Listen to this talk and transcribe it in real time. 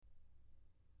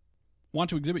Want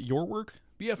to exhibit your work?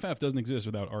 BFF doesn't exist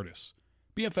without artists.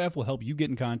 BFF will help you get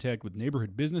in contact with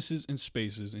neighborhood businesses and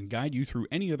spaces and guide you through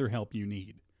any other help you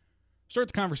need. Start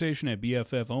the conversation at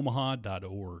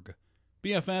bffomaha.org.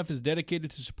 BFF is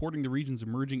dedicated to supporting the region's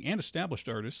emerging and established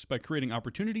artists by creating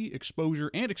opportunity,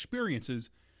 exposure, and experiences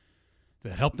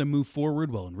that help them move forward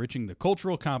while enriching the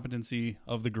cultural competency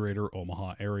of the greater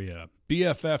Omaha area.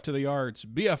 BFF to the arts,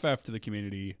 BFF to the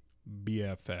community,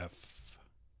 BFF.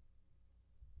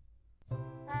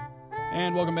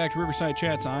 And welcome back to Riverside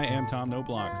Chats. I am Tom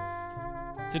Knobloch.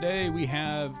 Today we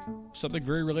have something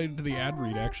very related to the ad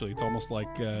read, actually. It's almost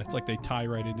like they tie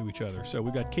right into each other. So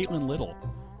we've got Caitlin Little,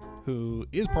 who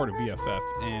is part of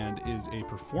BFF and is a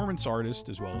performance artist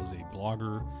as well as a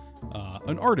blogger,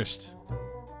 an artist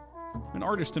in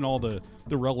all the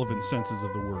relevant senses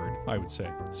of the word, I would say.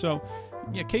 So,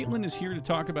 yeah, Caitlin is here to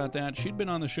talk about that. She'd been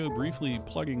on the show briefly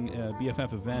plugging a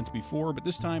BFF event before, but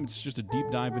this time it's just a deep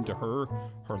dive into her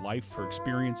life, her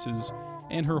experiences,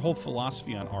 and her whole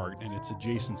philosophy on art and its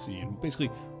adjacency. And basically,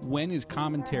 when is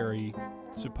commentary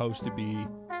supposed to be...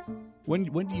 When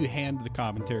do you hand the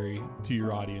commentary to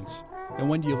your audience, and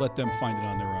when do you let them find it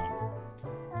on their own?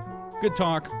 Good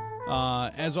talk.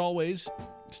 As always,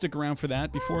 stick around for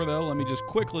that. Before, though, let me just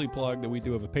quickly plug that we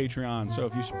do have a Patreon. So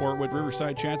if you support what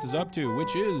Riverside Chats is up to,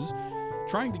 which is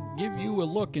trying to give you a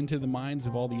look into the minds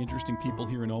of all the interesting people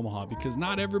here in Omaha, because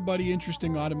not everybody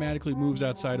interesting automatically moves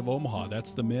outside of Omaha.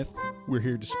 That's the myth. We're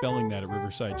here dispelling that at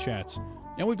Riverside Chats.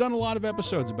 And we've done a lot of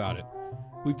episodes about it.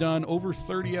 We've done over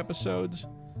 30 episodes.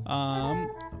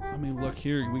 Let me look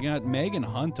here. We got Megan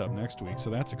Hunt up next week, so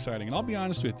that's exciting. And I'll be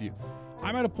honest with you,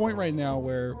 I'm at a point right now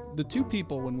where the two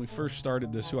people when we first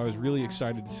started this who I was really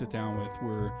excited to sit down with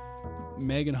were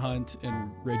Megan Hunt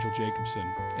and Rachel Jacobson.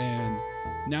 And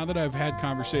now that I've had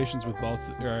conversations with both,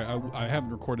 I haven't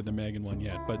recorded the Megan one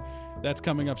yet, but that's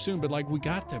coming up soon. But like, we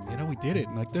got them, we did it.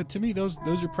 And like, to me, those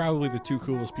are probably the two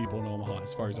coolest people in Omaha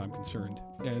as far as I'm concerned.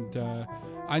 And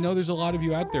I know there's a lot of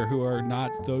you out there who are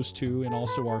not those two and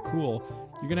also are cool.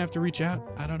 You're going to have to reach out.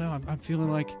 I don't know. I'm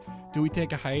feeling like, do we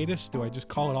take a hiatus? Do I just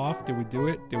call it off? Did we do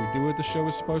it? Did we do what the show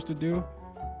was supposed to do?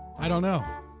 I don't know.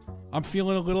 I'm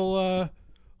feeling a little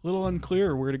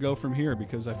unclear where to go from here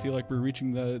because I feel like we're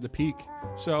reaching the peak.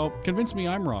 So convince me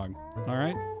I'm wrong, all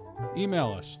right?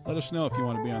 Email us. Let us know if you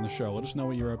want to be on the show. Let us know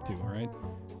what you're up to, all right?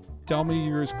 Tell me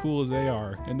you're as cool as they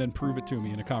are, and then prove it to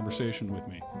me in a conversation with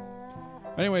me.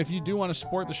 Anyway, if you do want to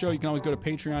support the show, you can always go to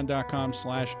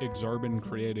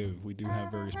patreon.com/exarbancreative. We do have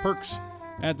various perks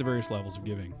at the various levels of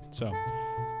giving. So,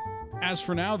 as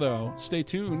for now, though, stay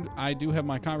tuned. I do have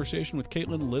my conversation with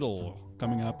Caitlin Little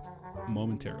coming up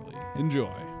momentarily. Enjoy.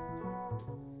 I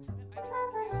just do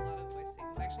a lot of voice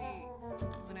things. Actually,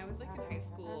 when I was in high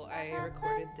school, I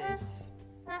recorded this.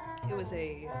 It was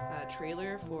a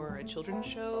trailer for a children's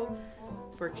show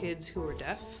for kids who were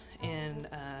deaf and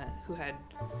who had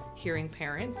hearing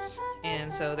parents.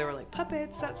 And so there were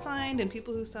puppets that signed and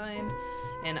people who signed.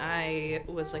 And I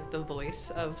was the voice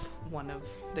of one of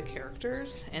the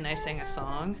characters, and I sang a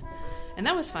song. And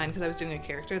that was fine because I was doing a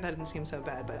character. That didn't seem so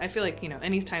bad. But I feel like,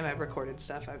 anytime I've recorded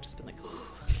stuff, I've just been like, ooh.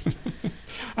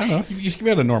 I don't know. You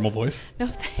got a normal voice. No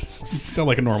thanks. You sound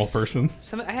like a normal person.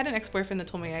 I had an ex-boyfriend that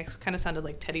told me I kind of sounded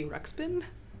like Teddy Ruxpin.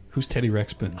 Who's Teddy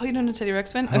Ruxpin? Oh, you don't know Teddy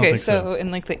Ruxpin? I don't think so.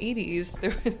 In the 80s,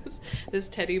 there was this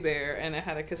teddy bear, and it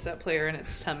had a cassette player in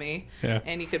its tummy. Yeah.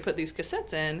 And you could put these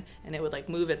cassettes in, and it would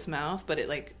move its mouth, but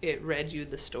it read you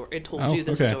the story. It told you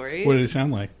the stories. What did it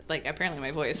sound like? Apparently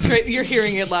my voice. Right? You're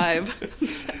hearing it live.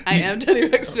 I am Teddy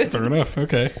Ruxpin. Fair enough.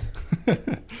 Okay.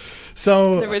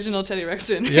 So the original Teddy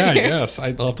Ruxpin. Yeah, I guess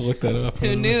I'll have to look that up.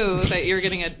 Who knew that you were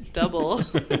getting a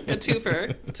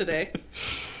twofer today?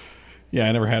 Yeah,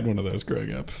 I never had one of those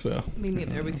growing up. So me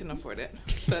neither. We couldn't afford it.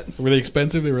 But were they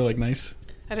expensive? They were nice.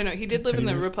 I don't know. He did live in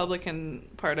the Republican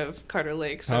part of Carter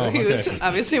Lake, so okay. He was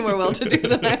obviously more well-to-do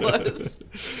than I was.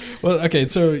 Well, okay,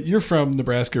 so you're from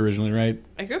Nebraska originally, right?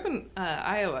 I grew up in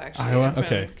Iowa, actually. Iowa? From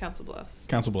okay. Council Bluffs.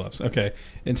 Council Bluffs, okay.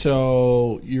 And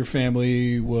so your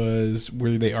family were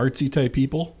they artsy type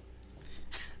people?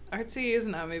 Artsy is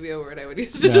not maybe a word I would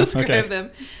use to describe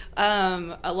them.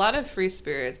 A lot of free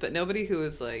spirits, but nobody who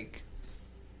was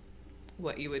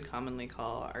what you would commonly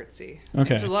call artsy. Okay.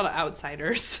 There's a lot of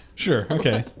outsiders. Sure,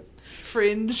 okay.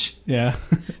 Fringe. Yeah.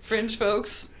 Fringe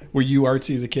folks. Were you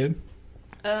artsy as a kid?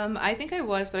 I think I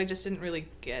was, but I just didn't really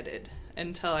get it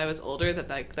until I was older that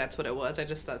that's what it was. I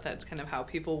just thought that's kind of how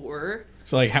people were.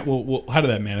 So how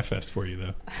did that manifest for you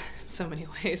though? So many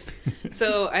ways.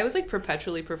 So I was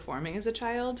perpetually performing as a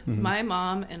child. Mm-hmm. My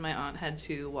mom and my aunt had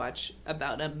to watch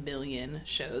about 1 million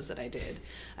shows that I did.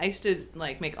 I used to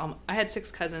I had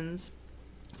 6 cousins.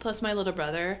 plus my little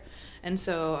brother. And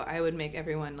so I would make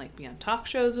everyone like be on talk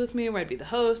shows with me where I'd be the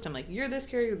host. I'm like, you're this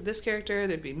character.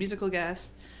 There'd be a musical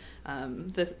guest.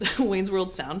 The Wayne's World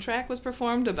soundtrack was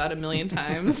performed about 1 million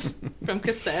times from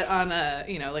cassette on a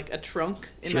like a trunk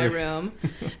in my room,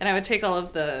 and I would take all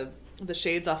of the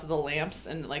shades off of the lamps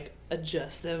and like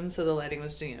adjust them so the lighting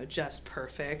was just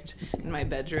perfect in my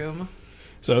bedroom.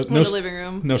 So the living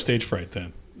room. No stage fright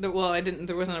then. Well,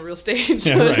 there wasn't a real stage,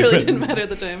 so it really didn't matter at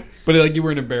the time. But like you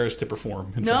weren't embarrassed to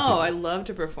perform. No, I love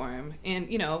to perform, and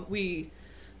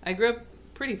I grew up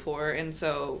pretty poor, and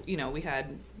so we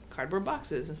had cardboard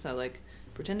boxes, and so like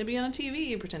pretend to be on a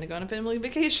TV, pretend to go on a family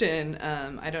vacation.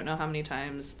 I don't know how many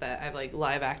times that I've like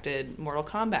live acted Mortal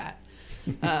Kombat.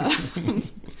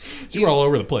 So you were all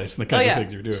over the place in the kinds of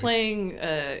things you were doing. Playing,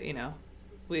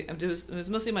 it was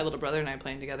mostly my little brother and I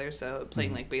playing together, so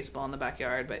playing like baseball in the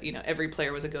backyard, but every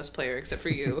player was a ghost player except for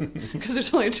you because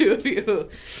there's only 2 of you.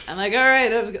 I'm like, all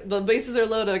right, the bases are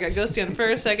loaded. I got Ghosty on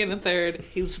first, second, and third.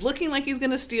 He's looking like he's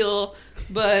gonna steal,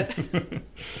 but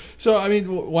So I mean,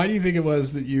 why do you think it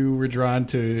was that you were drawn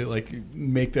to like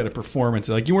make that a performance?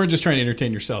 Like you weren't just trying to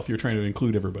entertain yourself; you were trying to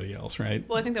include everybody else, right?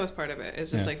 Well, I think that was part of it. It's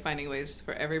just like finding ways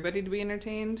for everybody to be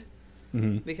entertained,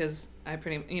 because I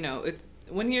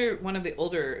when you're one of the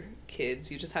older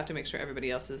kids, you just have to make sure everybody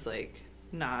else is like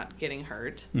not getting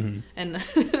hurt and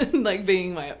like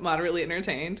being moderately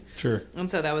entertained. Sure. And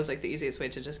so that was like the easiest way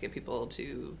to just get people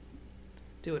to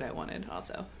do what I wanted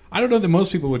also. I don't know that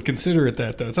most people would consider it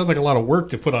that though. It sounds like a lot of work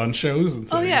to put on shows and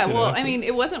things. Oh yeah, well, I mean,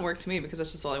 it wasn't work to me because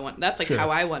that's just all I want. That's like how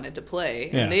I wanted to play.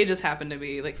 Yeah. And they just happened to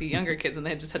be like the younger kids and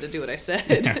they just had to do what I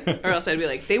said. Or else I'd be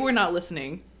like, they were not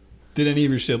listening. Did any of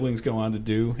your siblings go on to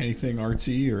do anything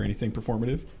artsy or anything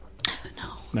performative?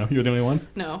 No, you were the only one?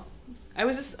 No. I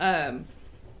was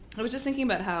just thinking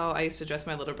about how I used to dress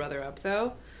my little brother up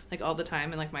though, like all the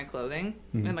time in like my clothing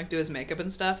and like do his makeup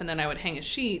and stuff, and then I would hang a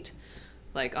sheet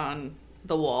like on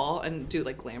the wall and do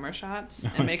like glamour shots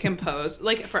and make him pose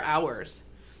like for hours.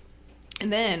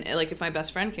 And then like if my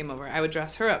best friend came over, I would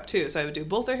dress her up too. So I would do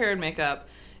both her hair and makeup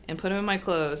and put them in my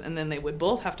clothes, and then they would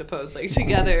both have to pose like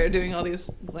together doing all these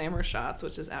glamour shots,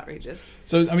 which is outrageous.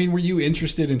 So, I mean, were you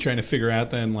interested in trying to figure out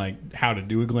then like how to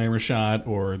do a glamour shot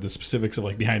or the specifics of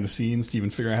like behind the scenes to even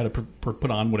figure out how to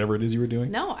put on whatever it is you were doing?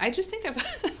 No, I just think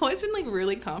I've always been like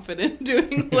really confident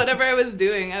doing whatever I was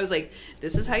doing. I was like,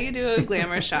 this is how you do a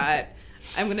glamour shot.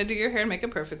 I'm going to do your hair and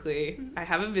makeup perfectly. I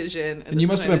have a vision. And you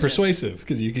must have been persuasive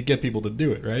because you could get people to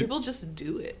do it, right? People just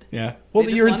do it. Yeah. Well,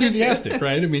 you're enthusiastic,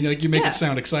 right? I mean, like you make it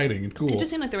sound exciting and cool. It just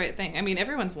seemed like the right thing. I mean,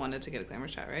 everyone's wanted to get a glamour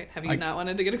shot, right? Have you not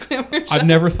wanted to get a glamour shot? I've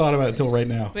never thought about it until right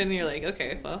now. And you're like,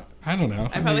 okay, well. I don't know.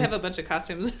 I probably have a bunch of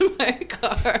costumes in my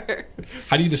car.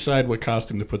 How do you decide what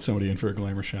costume to put somebody in for a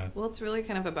glamour shot? Well, it's really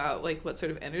kind of about like what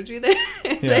sort of energy they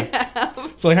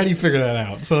have. So like, how do you figure that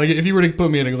out? So like, if you were to put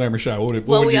me in a glamour shot, what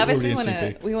would we your obviously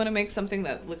instinct be? We want to make something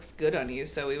that looks good on you,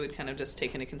 so we would kind of just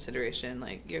take into consideration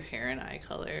like your hair and eye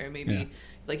color, maybe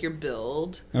like your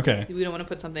build. Okay. We don't want to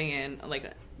put something in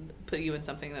like put you in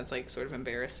something that's like sort of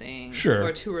embarrassing,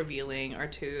 or too revealing, or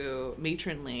too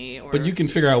matronly. Or but you can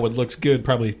figure out what looks good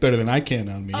probably better than I can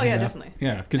on me. Oh yeah, definitely.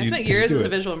 Yeah, because I spent years as a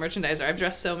visual merchandiser. I've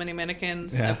dressed so many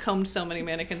mannequins. I've combed so many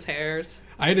mannequins' hairs.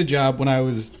 I had a job when I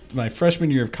was my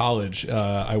freshman year of college.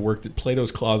 I worked at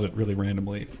Plato's Closet really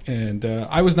randomly, and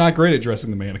I was not great at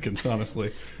dressing the mannequins.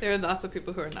 Honestly, there are lots of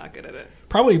people who are not good at it.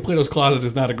 Probably Plato's Closet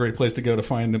is not a great place to go to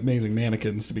find amazing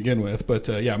mannequins to begin with. But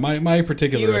my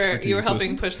particular expertise you were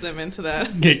helping push them into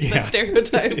that that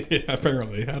stereotype. Yeah,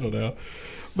 apparently, I don't know.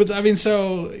 But I mean,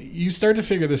 so you start to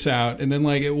figure this out, and then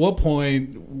like, at what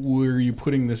point were you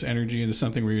putting this energy into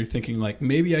something where you're thinking like,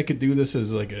 maybe I could do this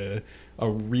as like a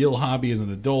real hobby as an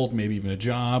adult, maybe even a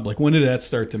job? Like, when did that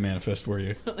start to manifest for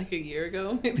you? Like a year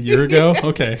ago, maybe. A year ago?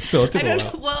 Okay, so it took a while.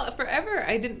 Know. Well, forever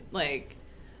I didn't like.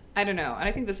 I don't know. And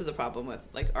I think this is a problem with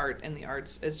like art and the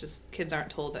arts is just kids aren't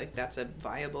told like that's a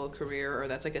viable career or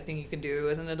that's like a thing you can do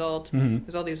as an adult.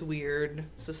 There's all these weird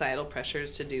societal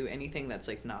pressures to do anything that's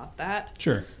like not that.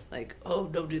 Sure. Like, oh,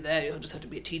 don't do that. You'll just have to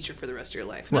be a teacher for the rest of your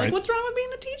life. Right. Like, what's wrong with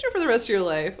being a teacher for the rest of your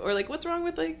life? Or like, what's wrong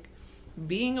with like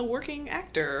being a working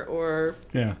actor or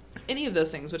any of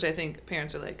those things, which I think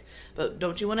parents are like, but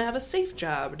don't you want to have a safe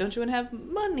job? Or don't you want to have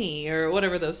money? Or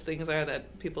whatever those things are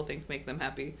that people think make them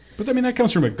happy. But I mean, that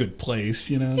comes from a good place,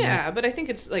 you know? Yeah, but I think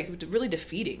it's like really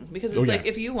defeating because it's like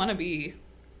if you want to be,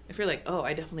 if you're like, oh,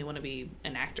 I definitely want to be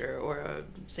an actor or a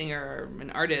singer or an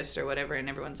artist or whatever, and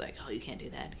everyone's like, oh, you can't do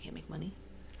that. You can't make money.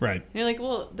 Right. And you're like,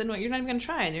 well, then what? You're not even going to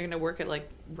try, and you're going to work at like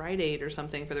Rite Aid or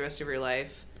something for the rest of your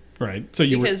life. Right. So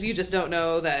you just don't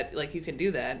know that like you can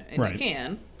do that, and you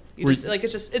can. You just like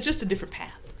it's just a different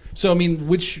path. So I mean,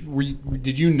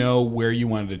 did you know where you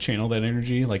wanted to channel that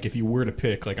energy? Like, if you were to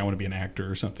pick, like, I want to be an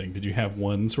actor or something, did you have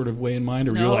one sort of way in mind,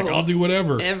 or you were like, I'll do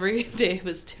whatever? Every day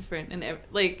was different, and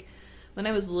like when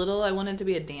I was little, I wanted to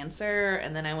be a dancer,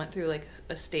 and then I went through like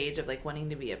a stage of like wanting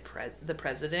to be the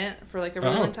president for like a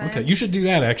really long time. Okay, you should do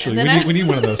that. Actually, we need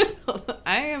one of those.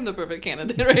 I am the perfect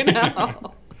candidate right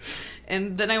now.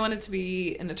 And then I wanted to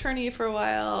be an attorney for a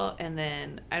while, and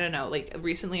then I don't know. Like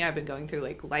recently, I've been going through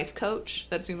like life coach.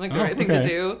 That seemed like the right thing to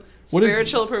do.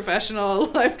 Spiritual professional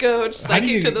life coach,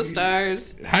 psychic to the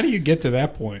stars. How do you get to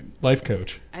that point, life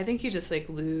coach? I think you just like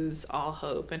lose all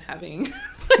hope in having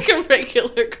like a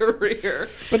regular career,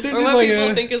 or what like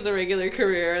people think is a regular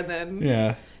career, and then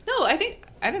No, I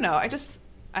don't know.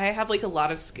 I have like a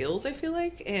lot of skills. I feel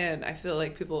like, and I feel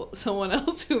like someone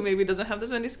else who maybe doesn't have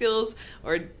this many skills,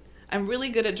 or I'm really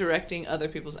good at directing other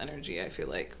people's energy, I feel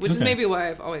like, which is maybe why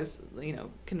I've always,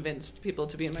 convinced people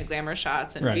to be in my glamour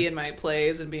shots and be in my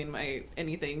plays and be in my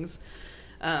anythings.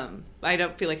 I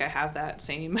don't feel like I have that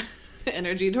same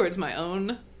energy towards my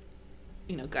own,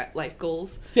 life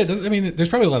goals. Yeah, there's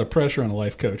probably a lot of pressure on a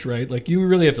life coach, right? Like, you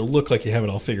really have to look like you have it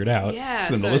all figured out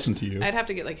for them to listen to you. I'd have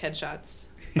to get, headshots.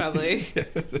 Probably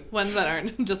ones that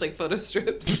aren't just like photo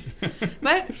strips,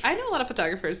 but I know a lot of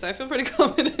photographers, so I feel pretty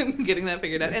confident in getting that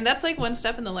figured out. And that's like one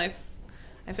step in the life.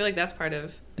 I feel like that's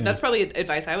that's probably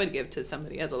advice I would give to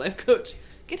somebody as a life coach: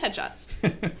 get headshots,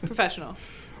 professional.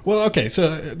 Well, okay, so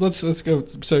let's go.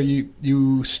 So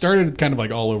you started kind of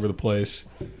like all over the place,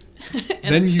 and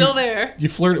then I'm still there. You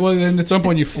flirted. Well, then at some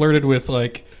point you flirted with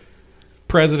like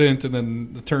president, and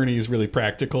then attorney is really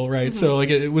practical, right? So like,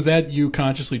 was that you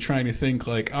consciously trying to think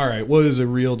like, all right, what does a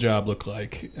real job look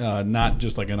like, not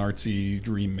just like an artsy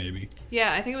dream maybe?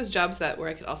 Yeah, I think it was jobs where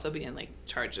I could also be in like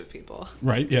charge of people,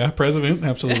 right? Yeah, president,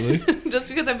 absolutely. Just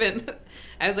because I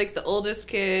was like the oldest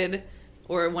kid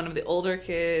or one of the older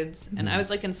kids, and I was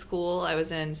like in school, I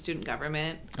was in student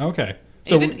government. Okay,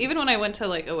 so even when I went to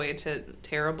like away to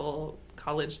terrible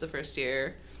college the first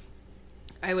year,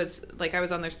 I was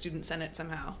on their student senate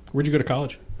somehow. Where'd you go to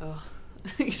college? Oh,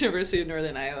 University of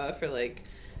Northern Iowa for like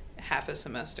half a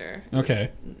semester.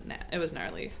 It was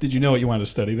gnarly. Did you know what you wanted to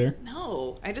study there?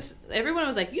 No, everyone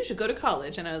was like, you should go to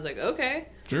college, and I was like, okay,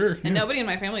 sure. And nobody in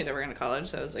my family had ever gone to college,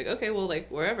 so I was like, okay, well, like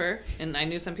wherever. And I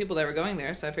knew some people that were going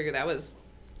there, so I figured that was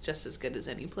just as good as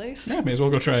any place. Yeah, may as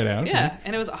well go try it out. Yeah,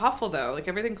 and it was awful though. Like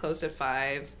everything closed at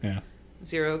 5. Yeah.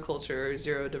 0 culture,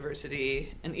 0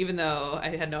 diversity. And even though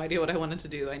I had no idea what I wanted to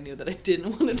do, I knew that I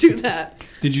didn't want to do that.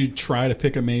 Did you try to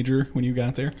pick a major when you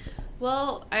got there?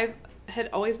 Well, I had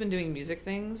always been doing music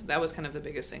things. That was kind of the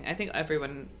biggest thing. I think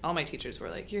all my teachers were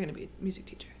like, you're going to be a music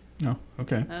teacher. Oh,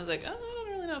 okay. And I was like, oh, I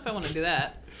don't really know if I want to do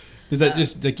that. Is that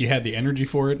just like you had the energy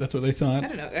for it? That's what they thought? I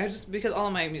don't know. I just because all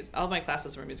my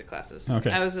classes were music classes. Okay.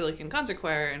 I was like in concert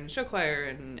choir and show choir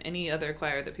and any other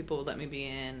choir that people would let me be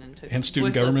in, and took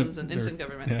student government and instant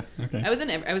government. Yeah.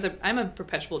 Okay. I'm a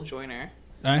perpetual joiner.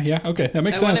 Yeah. Okay. That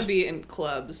makes sense. I want to be in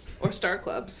clubs or start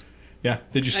clubs. Yeah.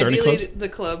 Did you start any clubs? The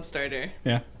club starter.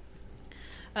 Yeah.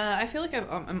 I feel like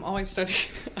I'm always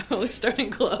starting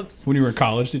clubs. When you were in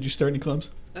college, did you start any clubs?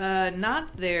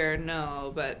 Not there,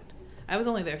 no, but I was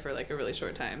only there for like a really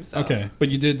short time. So. Okay, but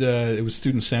you did. It was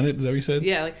student senate. Is that what you said?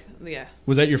 Yeah, yeah.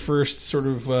 Was that your first sort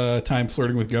of time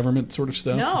flirting with government sort of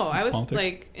stuff? No, I was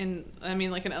politics? in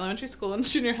elementary school and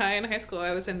junior high and high school.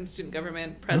 I was in student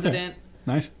government, president. Okay.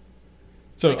 Nice.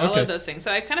 So all of those things.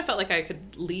 So I kind of felt like I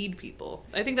could lead people.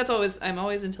 I think I'm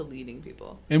always into leading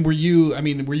people. And were you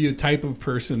the type of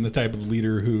person, the type of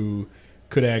leader who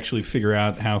could actually figure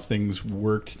out how things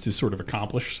worked to sort of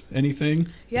accomplish anything?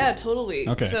 Yeah, totally.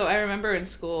 Okay. So I remember in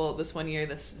school this one year,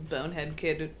 this bonehead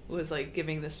kid was like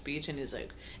giving this speech, and he's like,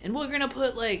 and we're going to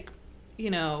put like,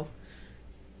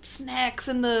 snacks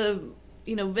in the,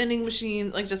 vending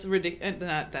machine, like just ridiculous.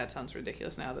 That sounds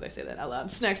ridiculous now that I say that out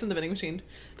loud. Snacks in the vending machine.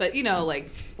 But, like,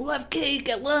 we'll have cake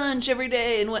at lunch every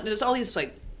day and just all these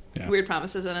like weird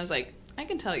promises. And I was like, I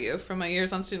can tell you from my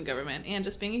years on student government and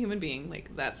just being a human being,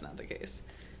 like, that's not the case.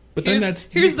 But then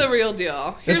here's the real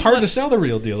deal. It's hard to sell the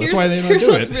real deal. That's why they don't do it. Here's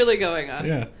what's really going on.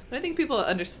 Yeah. But I think people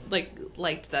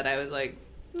liked that I was like,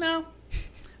 no.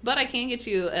 But I can get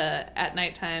you at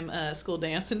nighttime school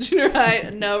dance in junior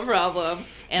high, no problem.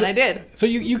 And I did. So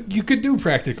you could do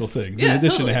practical things in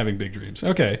addition to having big dreams.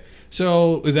 Okay.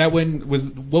 So is that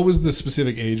what was the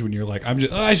specific age when you're like,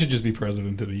 I should just be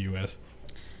president of the U.S.?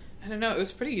 I don't know. It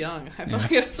was pretty young. I felt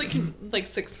like I was like in like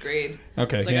 6th grade.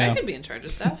 Okay. I was like, I could be in charge of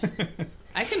stuff.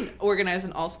 I can organize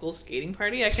an all-school skating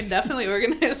party. I can definitely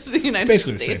organize the United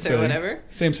States or whatever.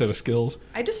 Same set of skills.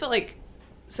 I just felt like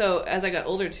so as I got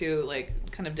older too,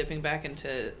 like kind of dipping back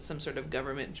into some sort of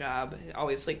government job, it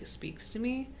always like speaks to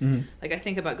me. Mm-hmm. Like I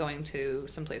think about going to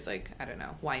someplace like, I don't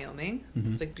know, Wyoming.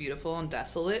 Mm-hmm. It's like beautiful and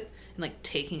desolate, and like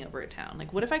taking over a town.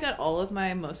 Like what if I got all of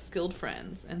my most skilled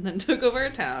friends and then took over a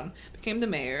town, became the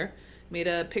mayor, made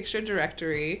a picture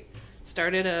directory,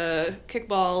 started a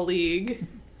kickball league,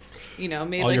 you know,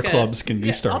 made all like your clubs can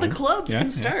be started. All the clubs can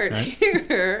start right.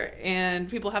 here, and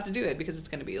people have to do it because it's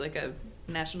going to be like a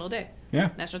national day.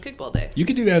 Yeah. National Kickball Day. You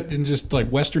could do that in just like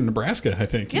western Nebraska, I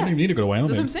think. You don't even need to go to Wyoming.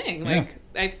 That's what I'm saying. Like,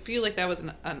 I feel like that was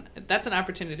that's an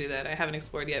opportunity that I haven't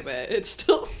explored yet, but it's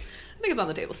still, I think it's on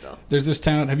the table still. There's this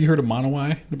town. Have you heard of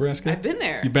Monowai, Nebraska? I've been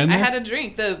there. You've been there? I had a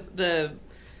drink. At the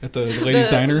ladies'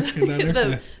 diner?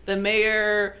 The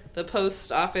mayor, the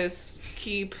post office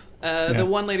keep, the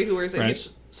one lady who works there, he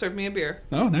served me a beer.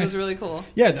 Oh, nice. It was really cool.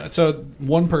 Yeah, so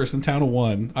one person, town of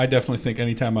one, I definitely think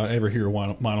anytime I ever hear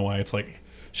Monowai, it's like,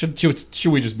 should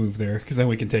we just move there? Because then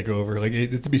we can take over. Like,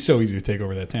 it'd be so easy to take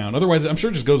over that town. Otherwise, I'm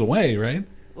sure it just goes away, right?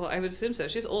 Well, I would assume so.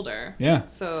 She's older. Yeah.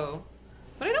 So,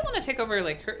 but I don't want to take over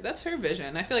like her. That's her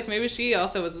vision. I feel like maybe she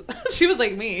also was. She was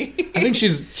like me. I think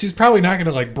she's probably not going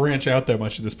to like branch out that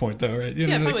much at this point, though, right? You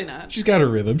know, probably not. She's got her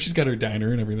rhythm. She's got her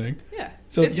diner and everything. Yeah.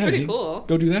 So it's pretty cool.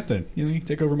 Go do that then. You know, you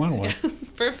take over Monowai. Yeah,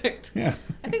 perfect. Yeah.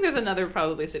 I think there's another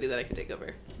probably city that I could take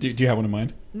over. Do you have one in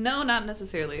mind? No, not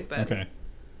necessarily, but okay.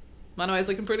 Monowai's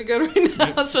looking pretty good right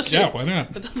now, especially why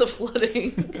not? with all the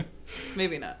flooding.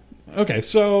 Maybe not. Okay,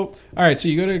 so all right, so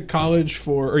you go to college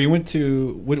or you went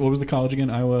to what was the college again?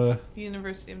 Iowa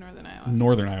University of Northern Iowa.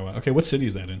 Northern Iowa. Okay, what city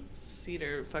is that in?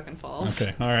 Cedar fucking Falls.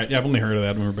 Okay, all right. Yeah, I've only heard of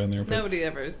that. I've never been there. But... Nobody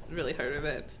ever really heard of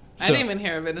it. I didn't even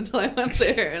hear of it until I went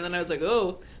there, and then I was like,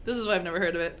 oh, this is why I've never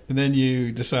heard of it. And then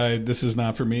you decide this is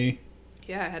not for me.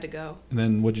 Yeah, I had to go. And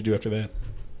then what'd you do after that?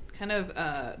 Kind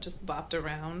of just bopped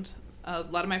around. A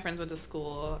lot of my friends went to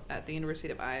school at the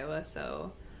University of Iowa,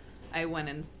 so I went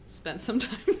and spent some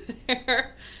time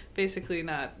there, basically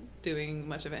not doing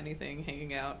much of anything,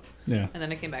 hanging out. Yeah. And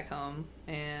then I came back home,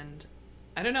 and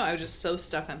I don't know, I was just so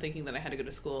stuck on thinking that I had to go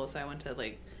to school, so I went to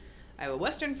like Iowa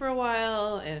Western for a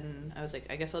while, and I was like,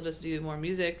 I guess I'll just do more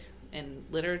music and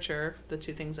literature, the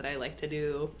two things that I like to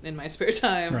do in my spare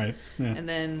time. Right. Yeah. And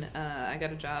then I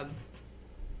got a job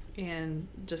and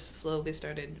just slowly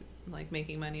started like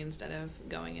making money instead of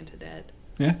going into debt.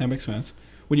 Yeah, that makes sense.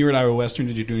 When you were at Iowa Western,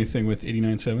 did you do anything with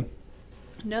 89.7?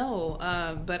 No,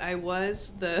 but I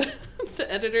was the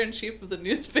the editor-in-chief of the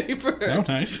newspaper. Oh,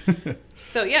 nice.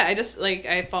 So yeah, I just like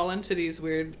I fall into these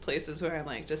weird places where I'm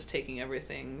like just taking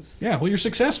everything's. Yeah, well, you're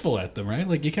successful at them, right?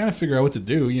 Like you kind of figure out what to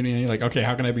do. You know, you're like, okay,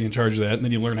 how can I be in charge of that? And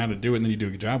then you learn how to do it, and then you do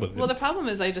a good job with it. Well, the problem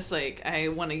is I just like I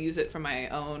want to use it for my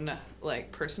own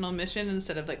like personal mission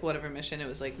instead of like whatever mission it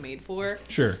was like made for.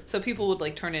 Sure. So people would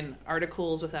like turn in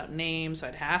articles without names, so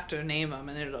I'd have to name them,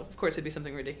 and of course it'd be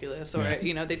something ridiculous. Or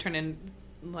you know, they turn in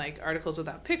like articles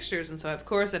without pictures, and so of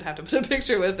course I'd have to put a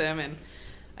picture with them. And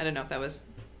I don't know if that was.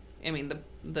 I mean,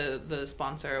 the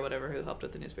sponsor or whatever who helped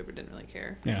with the newspaper didn't really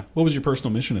care. Yeah. What was your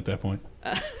personal mission at that point?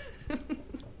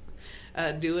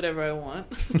 Do whatever I want.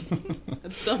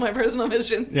 It's still my personal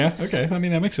mission. Yeah. Okay. I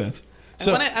mean, that makes sense.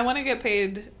 So I want to get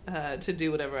paid to do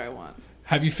whatever I want.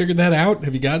 Have you figured that out?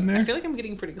 Have you gotten there? I feel like I'm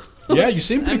getting pretty close. Yeah, you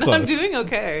seem pretty close. I'm doing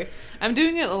okay. I'm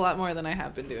doing it a lot more than I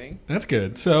have been doing. That's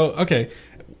good. So, okay.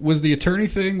 Was the attorney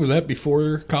thing, was that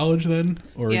before college then?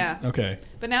 Or, yeah. Okay.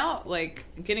 But now, like,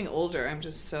 getting older, I'm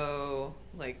just so,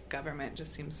 like, government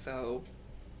just seems so...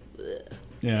 Ugh.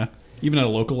 Yeah. Even at a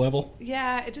local level?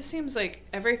 Yeah, it just seems like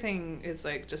everything is,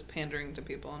 like, just pandering to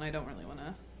people, and I don't really want to...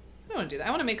 I don't want to do that.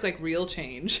 I want to make, like, real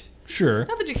change. Sure.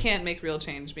 Not that you can't make real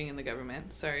change being in the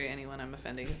government. Sorry, anyone I'm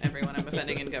offending. Everyone I'm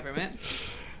offending in government.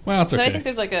 Well, it's okay. But I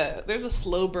think there's a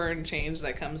slow burn change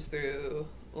that comes through,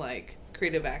 like,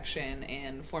 creative action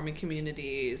and forming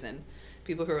communities and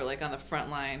people who are like on the front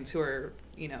lines who are,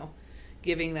 you know,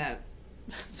 giving that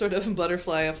sort of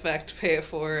butterfly effect, pay it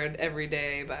forward every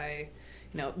day by,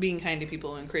 you know, being kind to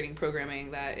people and creating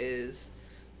programming that is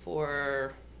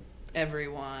for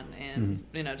everyone and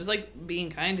you know, just like being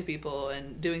kind to people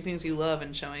and doing things you love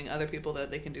and showing other people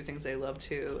that they can do things they love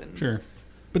too. And sure.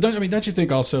 But don't you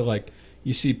think also, like,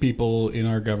 you see people in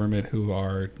our government who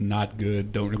are not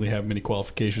good, don't really have many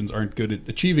qualifications, aren't good at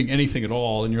achieving anything at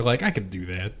all, and you're like, I could do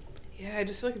that. Yeah, I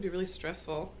just feel like it'd be really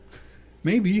stressful.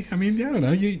 Maybe. I mean, I don't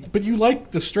know. But you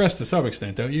like the stress to some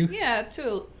extent, don't you? Yeah,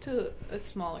 to a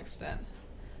small extent.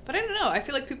 But I don't know. I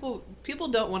feel like people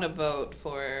don't want to vote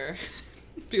for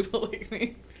people like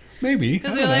me. Maybe.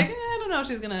 Because they're like, I don't know if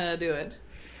she's gonna do it.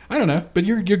 I don't know, but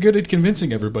you're good at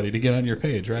convincing everybody to get on your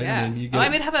page, right? Yeah. I mean, I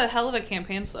would have a hell of a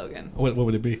campaign slogan. What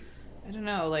would it be? I don't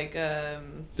know, like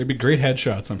there'd be great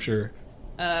headshots, I'm sure.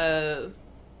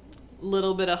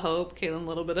 Little Bit of Hope, Caitlin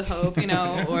Little Bit of Hope, you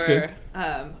know, That's or good.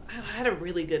 I had a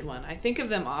really good one. I think of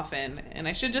them often, and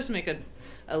I should just make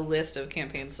a list of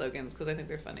campaign slogans because I think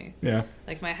they're funny. Yeah.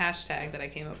 Like my hashtag that I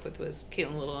came up with was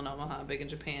Caitlin Little in Omaha, big in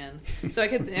Japan. So I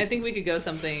think we could go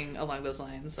something along those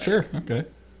lines. Like, Sure. Okay.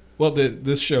 Well,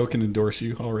 this show can endorse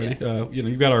you already. Yeah. You know,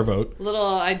 you've got our vote.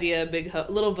 Little idea,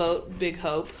 little vote, big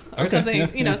hope, or Okay, something. yeah,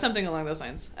 you know, yeah. something along those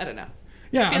lines. I don't know.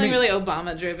 Yeah. Feeling really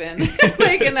Obama driven,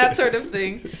 like in that sort of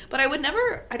thing. But I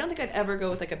don't think I'd ever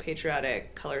go with like a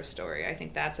patriotic color story. I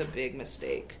think that's a big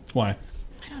mistake. Why?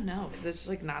 I don't know, because it's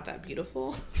like not that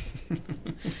beautiful.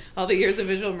 All the years of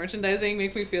visual merchandising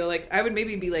make me feel like I would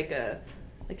maybe be like a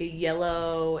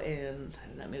yellow and I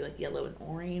don't know, maybe like yellow and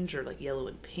orange or like yellow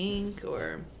and pink,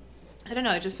 or I don't know.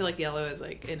 I just feel like yellow is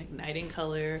like an igniting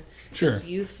color. Sure. It's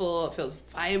youthful. It feels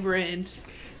vibrant.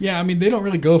 Yeah, I mean, they don't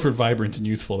really go for vibrant and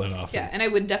youthful that often. Yeah, and I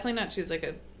would definitely not choose like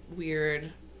a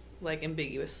weird, like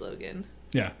ambiguous slogan.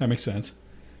 Yeah, that makes sense.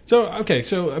 So, okay,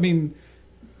 so, I mean,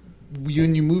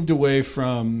 when you moved away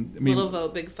from... I mean, Little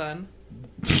vote, big fun.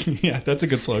 yeah, that's a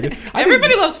good slogan.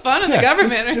 Everybody loves fun in the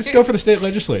government. Right? Just go for the state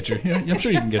legislature. Yeah, I'm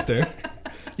sure you can get there.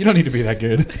 You don't need to be that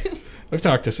good. I've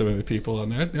talked to some of the people on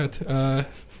that.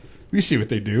 We see what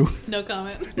they do. No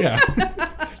comment. Yeah.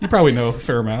 You probably know a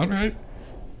fair amount, right?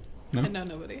 No? I know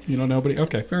nobody. You know nobody?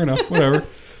 Okay, fair enough. Whatever.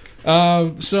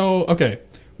 So, okay.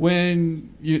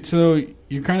 When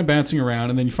you're kind of bouncing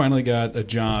around, and then you finally got a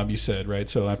job, you said, right?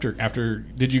 So after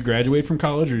did you graduate from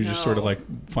college, or you just sort of No.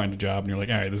 like find a job and you're like,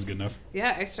 all right, this is good enough?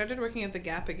 Yeah, I started working at the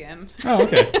Gap again. Oh,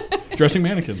 okay. Dressing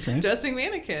mannequins, right? Dressing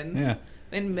mannequins. Yeah.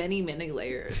 In many, many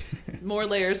layers. More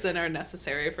layers than are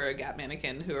necessary for a Gap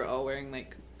mannequin who are all wearing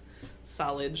like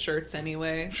solid shirts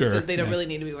anyway. Sure, So they don't yeah. really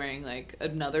need to be wearing like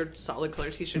another solid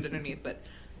color t-shirt underneath, but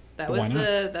that But why was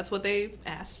not? that's what they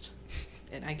asked.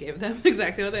 And I gave them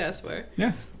exactly what they asked for.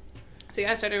 Yeah. So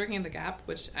yeah, I started working at the Gap,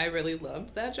 which I really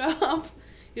loved that job.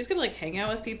 You just gotta like hang out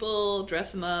with people,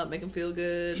 dress them up, make them feel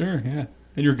good. Sure, yeah.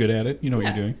 And you're good at it. You know what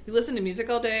Yeah. you're doing. You listen to music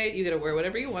all day. You get to wear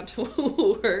whatever you want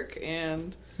to work,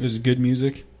 and It was good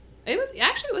music.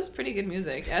 it was pretty good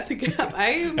music at the Gap.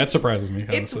 That surprises me,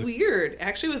 It's honestly. weird.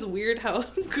 Actually, it was weird how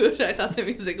good I thought the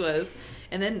music was.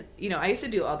 And then I used to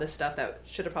do all this stuff that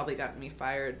should have probably gotten me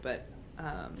fired, but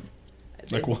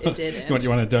Like what? it didn't. You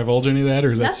want to divulge any of that,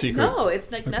 or is that That's- secret? No,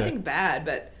 it's like Okay. nothing bad,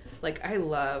 but like I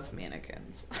love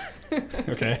mannequins.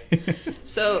 Okay.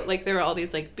 So like there were all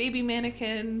these like baby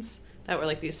mannequins that were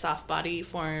like these soft body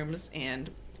forms, and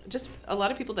just a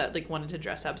lot of people that like wanted to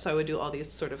dress up. So I would do all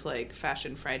these sort of like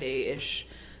Fashion Friday-ish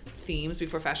themes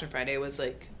before Fashion Friday was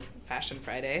like Fashion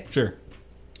Friday. Sure.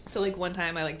 So like one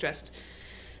time I like dressed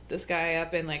this guy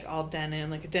up in like all denim,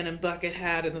 like a denim bucket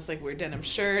hat and this like weird denim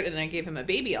shirt, and then I gave him a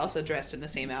baby also dressed in the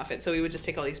same outfit. So we would just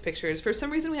take all these pictures. For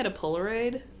some reason we had a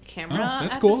Polaroid camera Oh,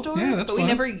 that's at cool. the store, Yeah, that's but we fun.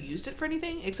 never used it for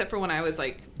anything except for when I was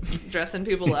like dressing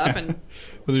people up. And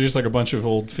Was it just like a bunch of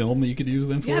old film that you could use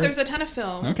then for yeah, it? there was a ton of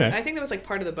film. Okay. I think that was like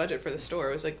part of the budget for the store.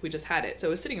 It was like we just had it, so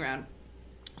it was sitting around.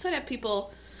 So I'd have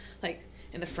people like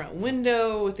in the front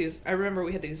window with these. I remember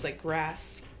we had these like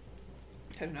grass,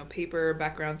 I don't know, paper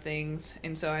background things,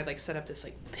 and so I'd like set up this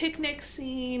like picnic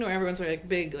scene where everyone's wearing like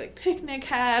big like picnic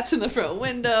hats in the front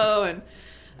window, and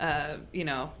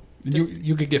just-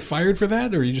 You could get fired for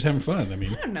that, or are you just having fun? I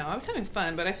mean, I don't know. I was having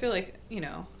fun, but I feel like,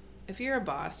 if you're a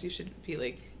boss, you should be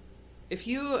like, if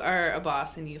you are a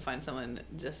boss and you find someone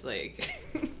just like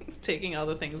taking all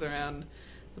the things around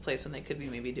the place when they could be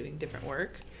maybe doing different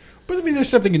work. but I mean, there's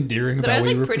something endearing But about I was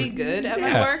what you like were- pretty good at my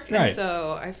Yeah, work, and right.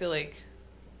 so I feel like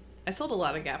I sold a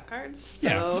lot of Gap cards. So,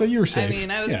 Yeah, so you were safe. I mean,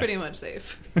 I was Yeah. pretty much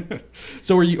safe.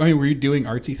 So were you doing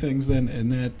artsy things then in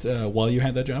that while you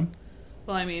had that job?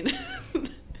 Well, I mean,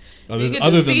 Other, You get to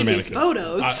other see than the these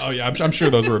mannequins. photos. Yeah, I'm sure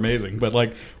those were amazing. But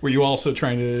like, were you also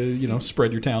trying to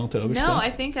spread your talent to other no, stuff? I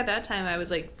think at that time I was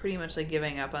like pretty much like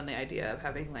giving up on the idea of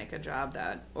having like a job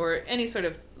that or any sort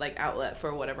of like outlet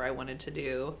for whatever I wanted to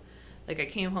do. Like I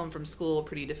came home from school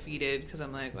pretty defeated because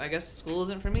I'm like, well, I guess school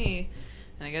isn't for me,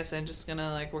 and I guess I'm just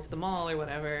gonna like work the mall or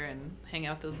whatever and hang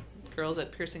out with the girls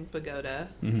at Piercing Pagoda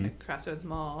at Crossroads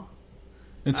Mall.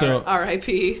 And so,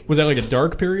 R.I.P. was that like a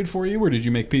dark period for you, or did you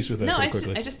make peace with that No, pretty I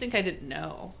quickly? just think I didn't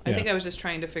know. I Yeah. think I was just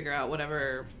trying to figure out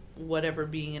whatever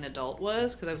being an adult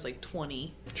was because I was like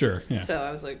 20. Sure, yeah. So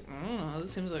I was like, oh,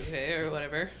 this seems okay or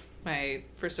whatever. My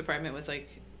first apartment was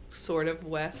like sort of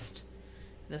west,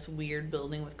 in this weird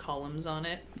building with columns on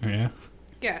it. Oh, yeah.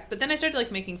 Yeah, but then I started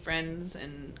like making friends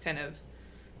and kind of,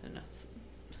 I don't know,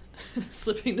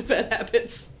 slipping to bad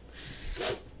habits.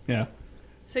 Yeah.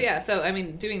 So yeah, so I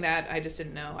mean, doing that, I just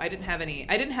didn't know. I didn't have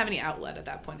any outlet at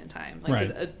that point in time. Like,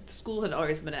 'cause Right. school had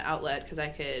always been an outlet because I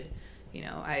could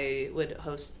I would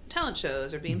host talent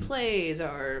shows or be in plays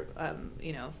or,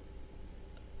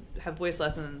 have voice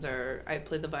lessons, or I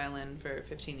played the violin for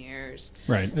 15 years.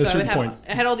 Right. At So a certain I point.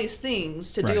 had all these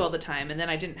things to Right. do all the time, and then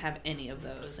I didn't have any of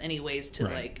those, any ways to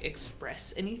Right. like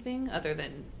express anything other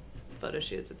than photo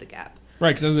shoots at the Gap. Right,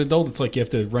 because as an adult, it's like you have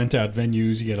to rent out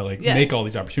venues. You got to like Yeah. make all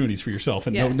these opportunities for yourself,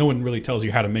 and Yeah. no one really tells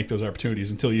you how to make those opportunities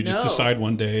until you just No. decide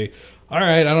one day, all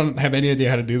right, I don't have any idea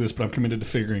how to do this, but I'm committed to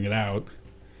figuring it out.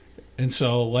 And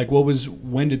so, like,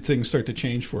 when did things start to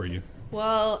change for you?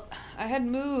 Well, I had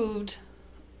moved,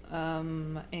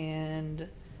 and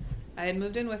I had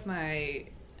moved in with my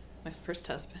first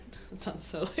husband. It sounds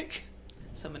so like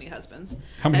so many husbands.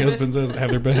 How many I was- husbands have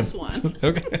there been? Just one.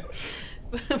 Okay.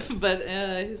 But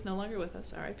he's no longer with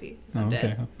us. R.I.P. He's not Oh, dead.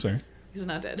 okay. I'm sorry. He's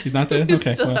not dead. He's not dead? He's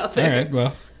Okay. still Well, out there. all right.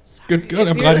 Well, Sorry. good.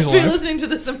 I'm If glad he's if you're alive. listening to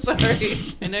this, I'm sorry.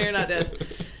 I know you're not dead.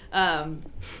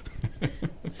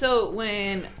 So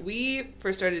when we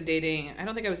first started dating, I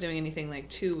don't think I was doing anything like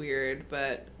too weird,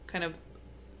 but kind of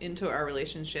into our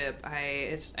relationship,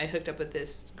 I hooked up with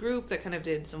this group that kind of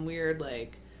did some weird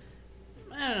like,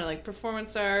 I don't know, like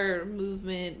performance art,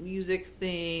 movement, music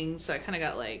things. So I kind of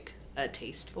got like a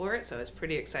taste for it. So I was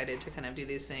pretty excited to kind of do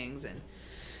these things.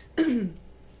 And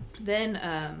then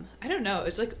I don't know, it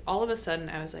was like all of a sudden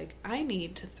I was like, I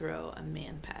need to throw a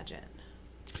man pageant.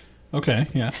 Okay.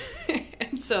 Yeah.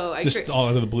 And so I Just all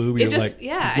out of the blue. You're like,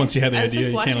 once you had the I was, idea,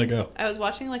 like, you can't let go. I was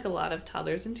watching like a lot of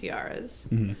Toddlers and Tiaras,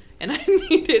 Mhm. and I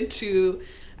needed to.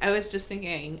 I was just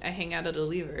thinking, I hang out at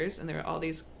Oliver's, and there are all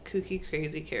these kooky,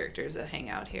 crazy characters that hang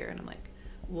out here, and I'm like,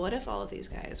 what if all of these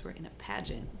guys were in a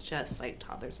pageant just like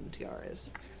Toddlers and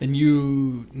Tiaras? And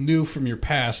you knew from your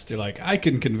past, you're like, I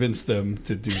can convince them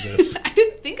to do this. I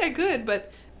didn't think I could,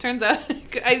 but turns out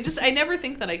I never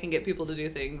think that I can get people to do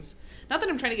things. Not that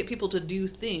I'm trying to get people to do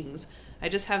things. I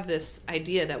just have this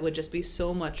idea that would just be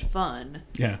so much fun.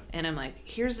 Yeah. And I'm like,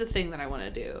 here's the thing that I want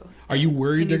to do. Are you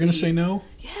worried Can they're you going to be- say no?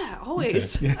 Yeah,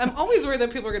 always. Okay, yeah. I'm always worried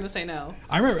that people are going to say no.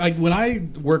 I remember like when I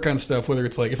work on stuff, whether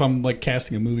it's like if I'm like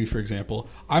casting a movie, for example,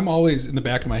 I'm always in the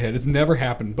back of my head. It's never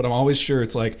happened, but I'm always sure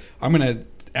it's like I'm gonna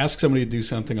ask somebody to do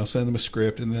something. I'll send them a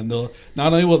script, and then they'll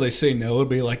not only will they say no, it'll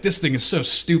be like, this thing is so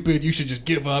stupid. You should just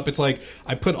give up. It's like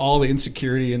I put all the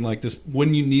insecurity in like this.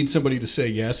 When you need somebody to say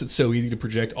yes, it's so easy to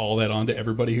project all that onto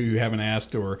everybody who you haven't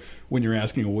asked, or when you're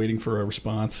asking or waiting for a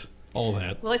response. All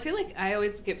that. Well, I feel like I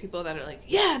always get people that are like,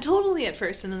 yeah, totally at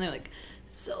first. And then they're like,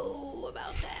 so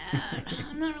about that,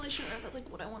 I'm not really sure if that's like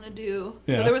what I want to do.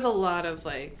 Yeah. So there was a lot of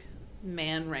like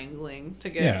man wrangling to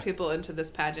get Yeah. people into this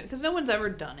pageant because no one's ever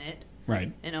done it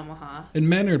Right. in Omaha. And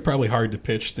men are probably hard to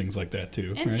pitch things like that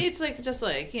too. And right? it's like just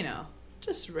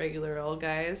just regular old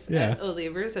guys Yeah. at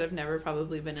Oliver's that have never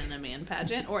probably been in a man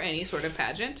pageant or any sort of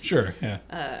pageant. Sure.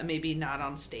 Yeah. Maybe not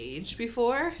on stage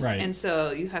before. Right. And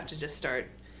so you have to just start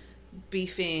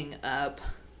beefing up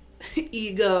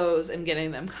egos and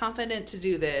getting them confident to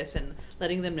do this and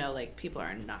letting them know like people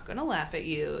are not going to laugh at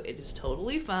you. It is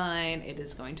totally fine. It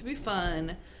is going to be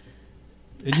fun.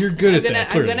 And you're good at I'm that.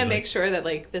 I'm Clearly. gonna like- make sure that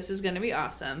like this is gonna be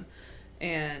awesome,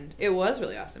 and it was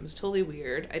really awesome. It was totally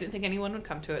weird. I didn't think anyone would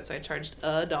come to it, so I charged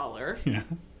 $1, Yeah.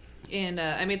 and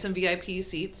I made some VIP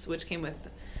seats, which came with.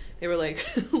 They were like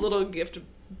little gift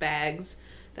bags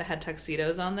that had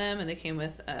tuxedos on them, and they came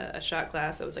with a shot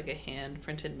glass that was like a hand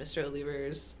printed Mr.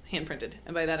 Oliver's hand printed,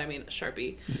 and by that I mean a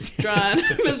Sharpie drawn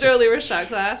Mr. Oliver's shot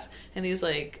glass, and these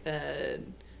like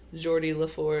Geordie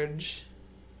LaForge.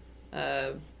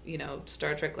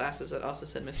 Star Trek glasses that also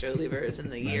said Mr. Oliver's in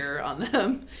the Nice. year on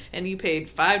them, and you paid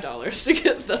 $5 to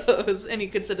get those, and you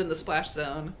could sit in the splash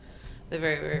zone, the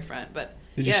very, very front. But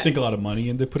Did you yeah. sink a lot of money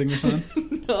into putting this on?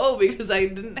 No, because I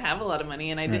didn't have a lot of money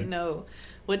and I Right. didn't know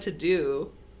what to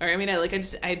do. Or I mean,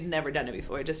 I'd never done it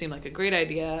before. It just seemed like a great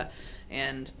idea,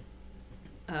 and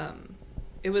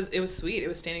it was sweet. It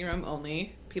was standing room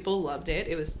only. People loved it.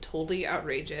 It was totally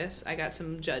outrageous. I got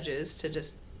some judges to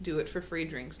just do it for free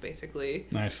drinks, basically.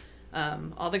 Nice.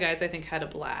 All the guys I think had a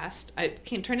blast.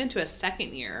 Turned into a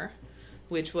second year,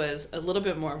 which was a little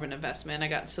bit more of an investment. I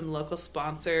got some local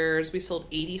sponsors. We sold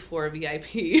 84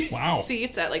 VIP Wow.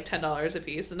 seats at like $10 a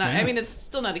piece. And I Yeah. mean, it's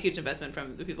still not a huge investment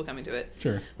from the people coming to it.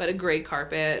 Sure. But a gray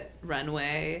carpet,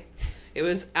 runway. It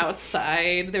was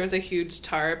outside. There was a huge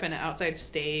tarp and an outside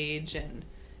stage, and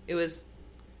it was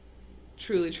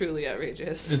truly, truly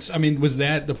outrageous. Was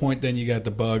that the point then you got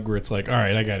the bug where it's like, all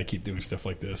right, I got to keep doing stuff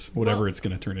like this, whatever Well- it's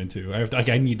going to turn into.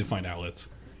 I need to find outlets.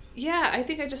 Yeah, I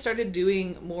think I just started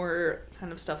doing more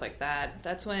kind of stuff like that.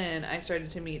 That's when I started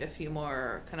to meet a few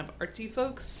more kind of artsy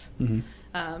folks, Mhm.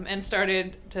 and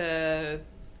started to,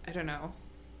 I don't know.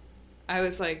 I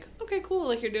was like, okay, cool,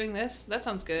 like you're doing this, that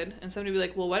sounds good. And somebody would be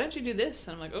like, well, why don't you do this?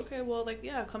 And I'm like, okay, well, like,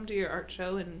 yeah, come to your art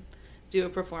show and do a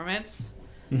performance.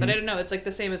 But I don't know, it's like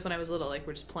the same as when I was little, like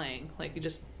we're just playing, like you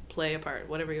just play a part,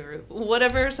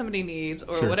 whatever somebody needs,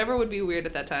 or whatever would be weird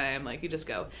at that time, like you just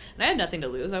go. And I had nothing to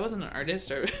lose. I wasn't an artist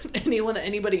or anyone that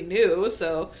anybody knew,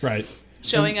 so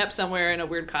showing up somewhere in a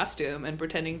weird costume and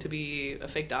pretending to be a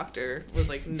fake doctor was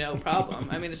like no problem.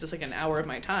 I mean, it's just like an hour of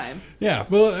my time. Yeah,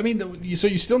 well, I mean, so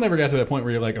you still never got to that point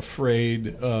where you're like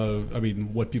afraid of, I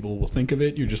mean, what people will think of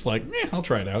it. You're just like, I'll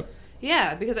try it out.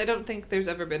 Yeah, because I don't think there's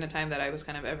ever been a time that I was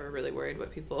kind of ever really worried what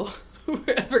people were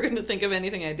ever going to think of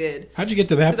anything I did. How'd you get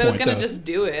to that point? Because I was going to just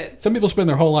do it. Some people spend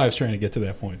their whole lives trying to get to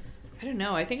that point. I don't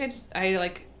know. I think I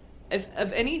like, if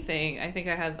of anything, I think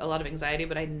I have a lot of anxiety,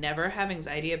 but I never have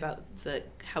anxiety about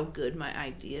how good my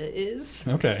idea is.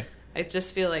 Okay. I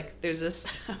just feel like there's this,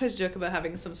 I always joke about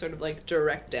having some sort of like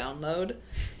direct download.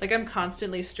 Like I'm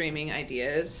constantly streaming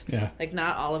ideas. Yeah. Like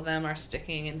not all of them are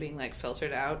sticking and being like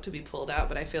filtered out to be pulled out,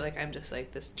 but I feel like I'm just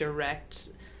like this direct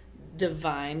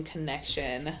divine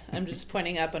connection. I'm just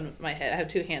pointing up on my head. I have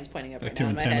two hands pointing up like right now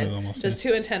in my head. Almost, just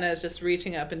two antennas just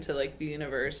reaching up into like the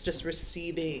universe, just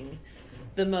receiving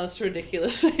the most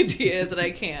ridiculous ideas that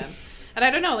I can. And I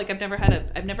don't know, like I've never had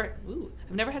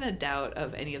a doubt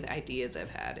of any of the ideas I've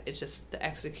had. It's just the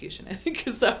execution, I think,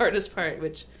 is the hardest part,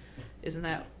 which isn't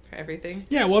that for everything?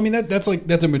 Yeah, well, I mean, that's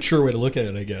a mature way to look at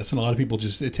it, I guess. And a lot of people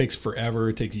it takes forever,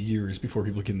 it takes years before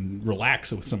people can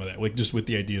relax with some of that, like just with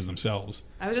the ideas themselves.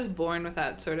 I was just born with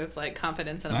that sort of like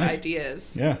confidence in my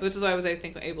ideas. Yeah. Which is why I was, I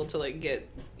think, able to like get,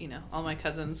 all my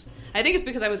cousins. I think it's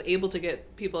because I was able to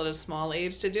get people at a small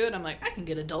age to do it. I'm like, I can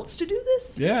get adults to do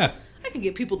this. Yeah. I can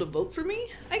get people to vote for me.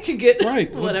 I can get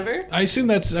whatever. Well, I assume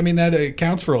that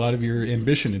accounts for a lot of your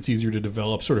ambition. It's easier to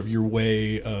develop sort of your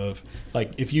way of,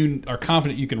 like, if you are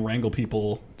confident you can wrangle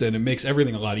people, then it makes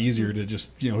everything a lot easier to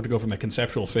just, to go from that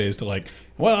conceptual phase to like,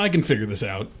 well, I can figure this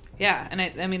out. Yeah, and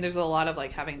I mean, there's a lot of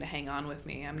like having to hang on with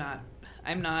me. I'm not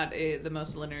the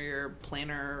most linear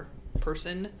planner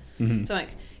person. Mm-hmm. So I'm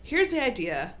like, here's the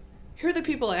idea. Here are the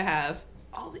people I have.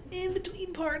 All the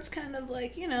in-between parts kind of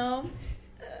like,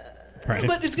 Right.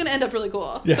 But it's going to end up really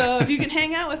cool. Yeah. So if you can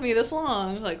hang out with me this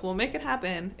long, like, we'll make it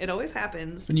happen. It always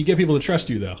happens. And you get people to trust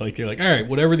you, though. Like, you're like, all right,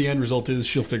 whatever the end result is,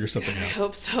 she'll figure something out. I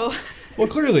hope so. Well,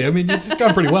 clearly. I mean, it's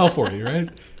gone pretty well for you, right?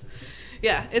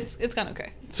 Yeah, it's gone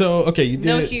okay. So, okay, you did...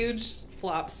 No huge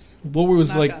flops. What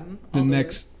was, like, the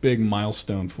next big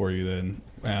milestone for you, then,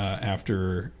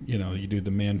 after, you do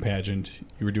the man pageant?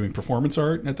 You were doing performance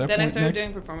art at that point? Then I started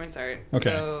doing performance art.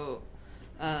 Okay. So...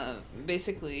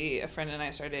 basically, a friend and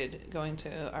I started going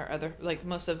to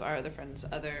most of our other friends'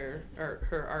 her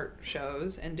art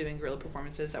shows and doing guerrilla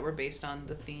performances that were based on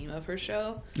the theme of her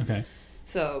show. Okay.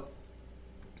 So,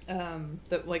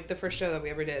 the first show that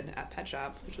we ever did at Pet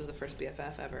Shop, which was the first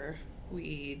BFF ever,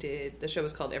 the show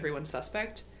was called Everyone's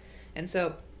Suspect, and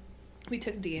so we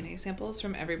took DNA samples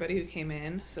from everybody who came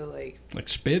in. So like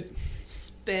spit,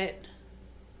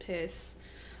 piss,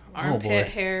 armpit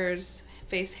hairs,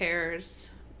 face hairs,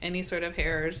 any sort of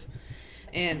hairs,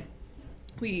 and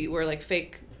we were like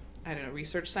fake,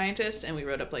 research scientists, and we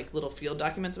wrote up like little field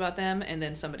documents about them, and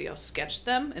then somebody else sketched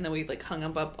them, and then we like hung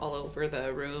them up all over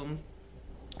the room.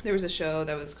 There was a show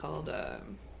that was called what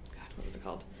was it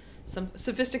called? Some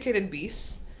Sophisticated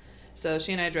Beasts. So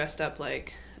she and I dressed up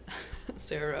like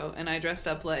Sarah Rowe and I dressed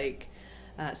up like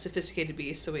Sophisticated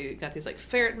Beasts. So we got these like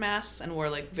ferret masks and wore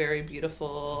like very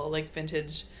beautiful like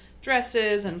vintage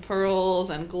dresses and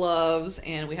pearls and gloves,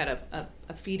 and we had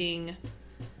a feeding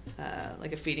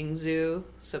like a feeding zoo,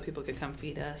 so people could come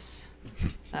feed us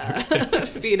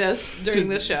during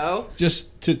the show,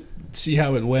 just to see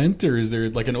how it went. Or is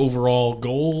there like an overall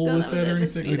goal with it or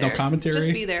anything? Like, no commentary,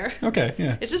 just be there. Okay.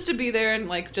 Yeah, it's just to be there, and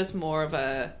like just more of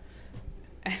a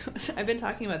I've been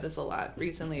talking about this a lot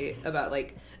recently about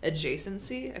like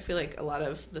adjacency. I feel like a lot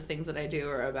of the things that I do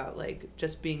are about like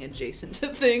just being adjacent to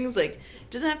things. Like it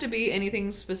doesn't have to be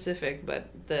anything specific, but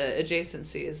the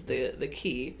adjacency is the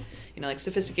key. Like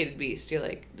Sophisticated Beast. You're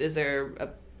like, is there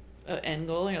a end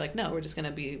goal? And you're like, no, we're just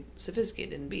gonna be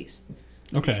sophisticated and beast.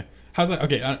 Okay. How's that?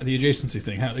 Okay, the adjacency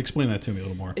thing. Explain that to me a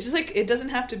little more. It's just like it doesn't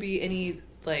have to be any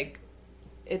like.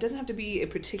 It doesn't have to be a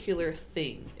particular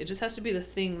thing. It just has to be the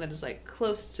thing that is like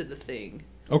close to the thing.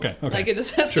 Okay. Like it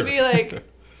just has to be like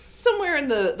somewhere in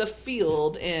the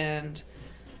field, and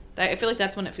I feel like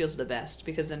that's when it feels the best,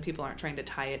 because then people aren't trying to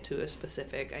tie it to a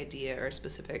specific idea or a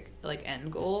specific like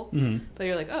end goal. Mm-hmm. But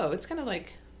you're like, oh, it's kind of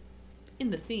like in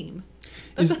the theme.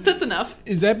 That's enough.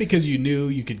 Is that because you knew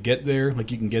you could get there?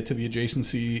 Like you can get to the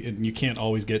adjacency and you can't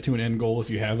always get to an end goal if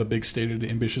you have a big stated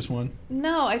ambitious one?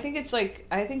 No, I think it's like,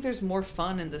 I think there's more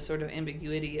fun in the sort of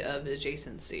ambiguity of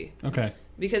adjacency. Okay.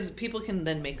 Because people can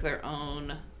then make their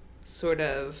own sort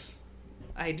of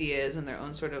ideas and their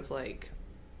own sort of like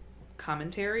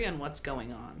commentary on what's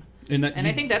going on. And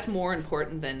I think that's more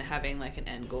important than having like an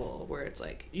end goal where it's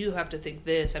like, you have to think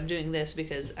this, I'm doing this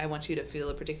because I want you to feel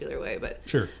a particular way. But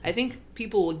sure. I think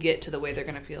people will get to the way they're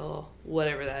going to feel,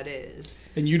 whatever that is.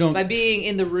 And you don't... By being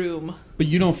in the room. But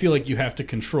you don't feel like you have to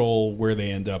control where they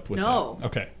end up with No. that.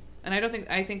 Okay. And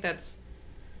I think that's...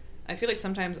 I feel like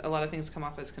sometimes a lot of things come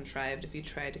off as contrived if you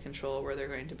try to control where they're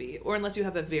going to be. Or unless you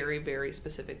have a very, very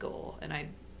specific goal. And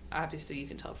obviously you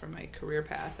can tell from my career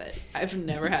path that I've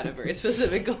never had a very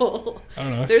specific goal. I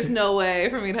don't know. There's no way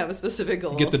for me to have a specific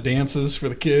goal. Get the dances for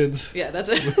the kids. Yeah, that's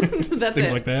it. That's Things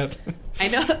it. like that. I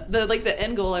know the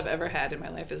end goal I've ever had in my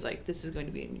life is like, this is going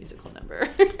to be a musical number.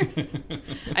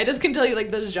 I just can tell you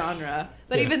like the genre.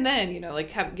 But yeah. even then,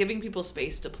 like giving people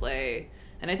space to play.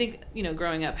 And I think,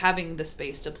 growing up, having the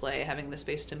space to play, having the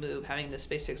space to move, having the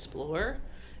space to explore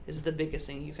is the biggest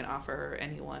thing you can offer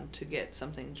anyone to get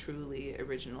something truly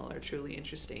original or truly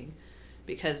interesting,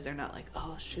 because they're not like,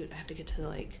 oh shoot, I have to get to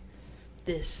like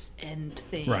this end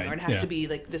thing, right. or it has to be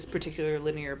like this particular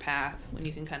linear path, when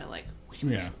you can kind of like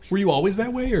yeah. Were you always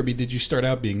that way, or did you start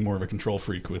out being more of a control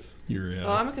freak with your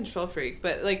Oh, I'm a control freak,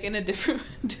 but like in a different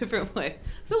way.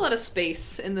 There's a lot of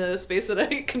space in the space that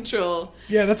I control.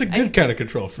 Yeah, that's a good kind of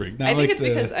control freak. Not I think like it's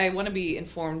because I want to be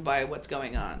informed by what's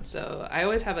going on. So I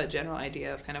always have a general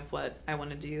idea of kind of what I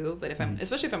want to do, but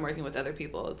especially if I'm working with other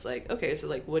people, it's like, okay, so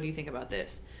like, what do you think about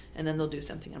this? And then they'll do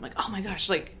something, and I'm like, oh my gosh,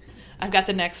 like I've got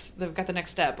the next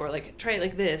step, or like try it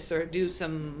like this, or do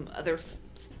some other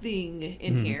thing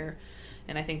in here.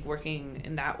 And I think working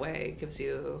in that way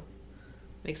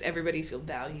makes everybody feel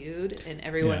valued, and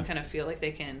everyone kind of feel like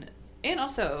they can. And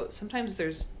also, sometimes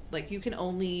there's like, you can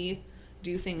only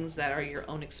do things that are your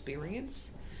own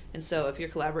experience. And so if you're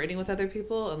collaborating with other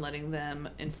people and letting them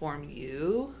inform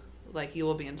you, like you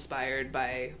will be inspired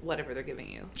by whatever they're giving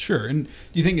you. Sure. And do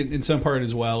you think in some part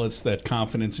as well, it's that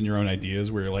confidence in your own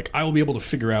ideas where you're like, I will be able to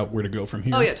figure out where to go from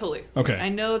here? Oh yeah, totally. Okay. I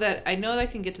know that I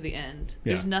can get to the end.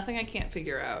 There's nothing I can't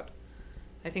figure out.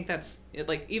 I think that's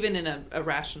like, even in a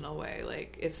rational way,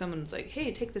 like if someone's like,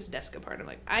 hey, take this desk apart, I'm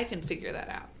like, I can figure that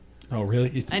out. Oh,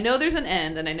 really? I know there's an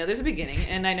end, and I know there's a beginning,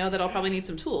 and I know that I'll probably need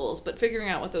some tools, but figuring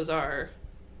out what those are,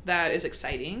 that is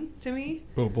exciting to me.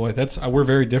 Oh boy, we're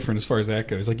very different as far as that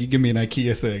goes. Like, you give me an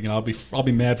IKEA thing, and I'll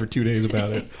be mad for 2 days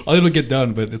about it. It'll get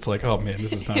done, but it's like, oh man,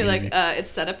 this is not You're easy. like, it's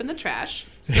set up in the trash,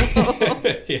 so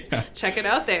check it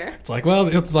out there. It's like, well,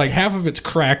 it's like half of it's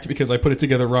cracked because I put it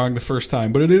together wrong the first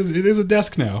time, but it is a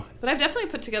desk now. But I've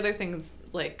definitely put together things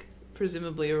like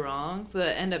presumably wrong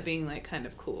that end up being like kind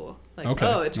of cool. Like,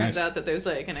 oh, it turns out that there's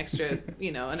like an extra,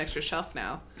 an extra shelf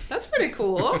now. That's pretty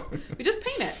cool. We just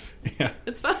paint it. Yeah.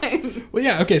 It's fine. Well,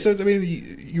 yeah, okay. So,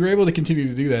 you were able to continue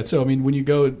to do that. So, when you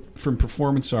go from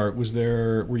performance art,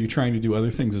 were you trying to do other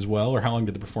things as well? Or how long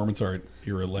did the performance art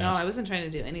era last? No, I wasn't trying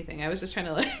to do anything. I was just trying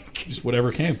to like... Just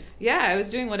whatever came. Yeah, I was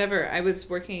doing whatever. I was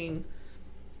working...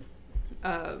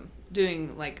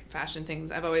 doing like fashion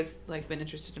things. I've always like been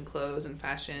interested in clothes and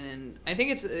fashion, and I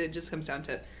think it just comes down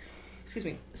to,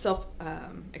 self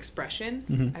expression.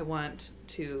 Mm-hmm. I want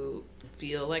to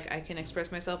feel like I can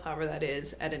express myself however that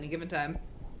is at any given time,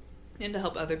 and to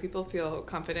help other people feel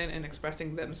confident in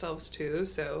expressing themselves too.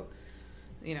 So,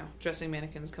 dressing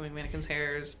mannequins, combing mannequins'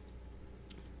 hairs,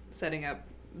 setting up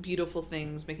beautiful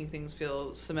things, making things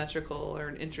feel symmetrical or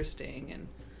interesting, and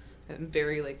I'm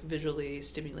very like visually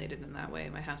stimulated in that way.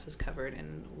 My house is covered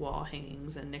in wall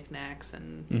hangings and knickknacks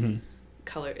and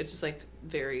color. It's just like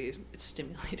it's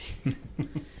stimulating.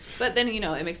 But then,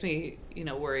 it makes me,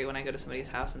 worry when I go to somebody's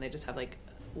house and they just have like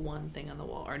one thing on the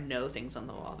wall or no things on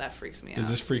the wall. That freaks me out. Does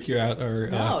this freak you out? Or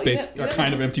no, our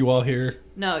kind of empty wall here?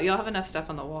 No, y'all have enough stuff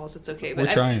on the walls. It's okay. But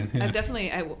We're trying. Yeah.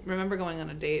 I remember going on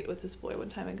a date with this boy one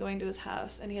time and going to his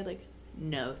house, and he had like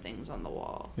no things on the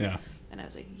wall. Yeah. And I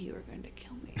was like, you are going to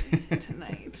kill me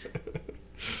tonight.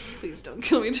 Please don't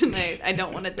kill me tonight. I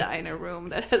don't want to die in a room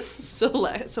that has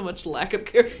so much lack of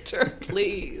character.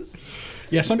 Please.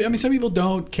 Yeah, some people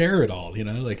don't care at all.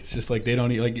 Like it's just like they don't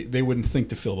they wouldn't think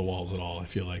to fill the walls at all. I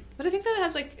feel like. But I think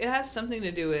that it has something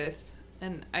to do with,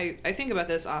 and I think about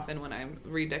this often when I'm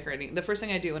redecorating. The first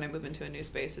thing I do when I move into a new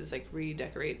space is like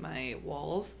redecorate my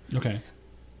walls. Okay.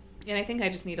 And I think I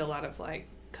just need a lot of like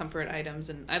comfort items,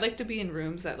 and I like to be in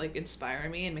rooms that like inspire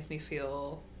me and make me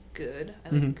feel good. I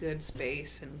like good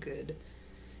space and good,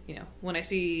 when I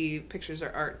see pictures or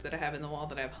art that I have in the wall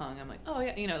that I've hung, I'm like, oh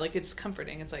yeah, like it's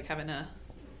comforting. It's like having a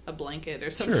blanket or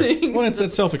something. Sure. Well, it's that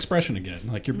self-expression again.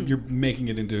 Like you're making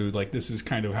it into like, this is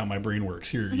kind of how my brain works.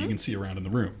 Here, you can see around in the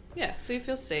room. Yeah, so you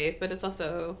feel safe, but it's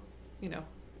also,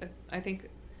 I think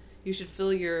you should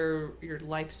fill your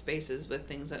life spaces with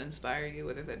things that inspire you,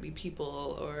 whether that be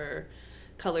people or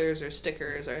colors or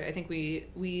stickers. Or I think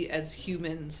we as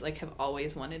humans like have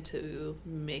always wanted to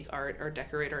make art or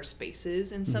decorate our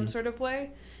spaces in some sort of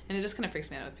way. And it just kind of freaks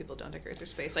me out if people don't decorate their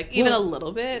space, like even a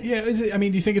little bit. Yeah, do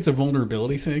you think it's a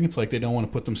vulnerability thing? It's like they don't want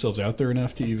to put themselves out there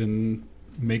enough to even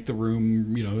make the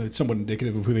room, it's somewhat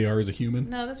indicative of who they are as a human?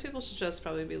 No, those people should just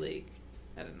probably be like,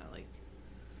 I don't know, like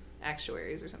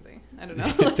actuaries or something. I don't know.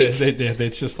 Like,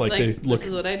 it's just like they look. This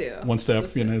is what I do. One step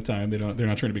at a time. They're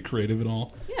not trying to be creative at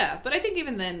all. Yeah, but I think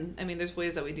even then, there's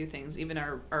ways that we do things. Even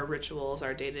our rituals,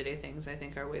 our day-to-day things, I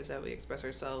think are ways that we express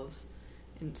ourselves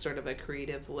in sort of a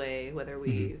creative way, whether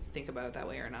we think about it that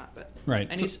way or not. But right,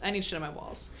 I need shit on my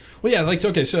walls. Well, yeah, like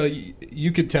okay, so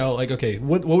you could tell, like, okay,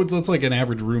 what would like an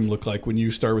average room look like when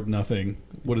you start with nothing?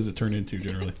 What does it turn into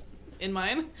generally? In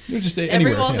mine, just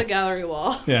every wall's a gallery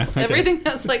wall. Yeah, okay. Everything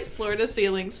has like floor to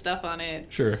ceiling stuff on it.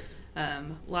 Sure.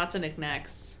 Lots of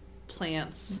knickknacks,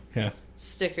 plants. Yeah.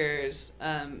 Stickers,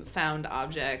 found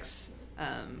objects.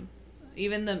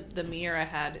 Even the mirror I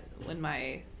had in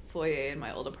my foyer in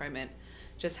my old apartment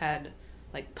just had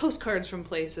like postcards from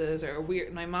places or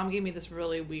weird. My mom gave me this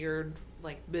really weird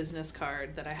like business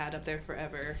card that I had up there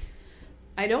forever.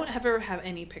 I don't ever have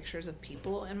any pictures of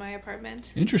people in my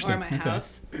apartment. Interesting. Or my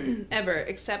house ever,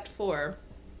 except for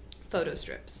photo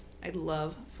strips. I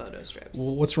love photo strips.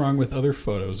 Well, what's wrong with other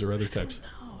photos or other types?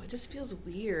 No, it just feels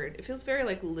weird. It feels very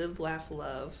like live, laugh,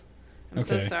 love. I'm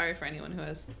so sorry for anyone who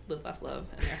has live, laugh, love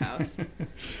in their house.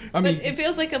 But it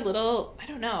feels like a little, I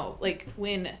don't know, like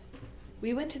when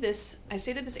we went to I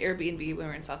stayed at this Airbnb when we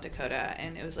were in South Dakota,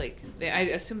 and it was like, I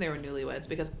assume they were newlyweds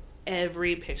because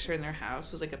every picture in their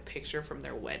house was like a picture from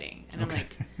their wedding. And I'm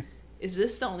like, is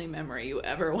this the only memory you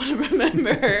ever want to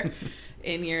remember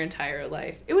in your entire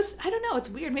life? It was, I don't know,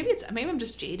 it's weird. Maybe I'm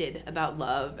just jaded about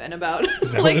love and about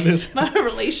like my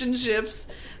relationships.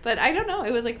 But I don't know.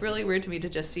 It was like really weird to me to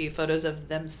just see photos of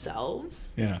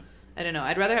themselves. Yeah. I don't know.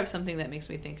 I'd rather have something that makes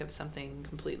me think of something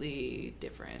completely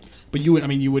different. But you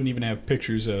wouldn't even have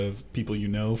pictures of people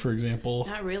for example?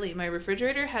 Not really. My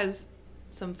refrigerator has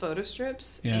some photo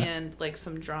strips and like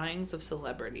some drawings of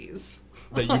celebrities.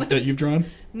 That you've drawn?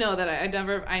 No, that I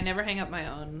never hang up my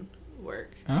own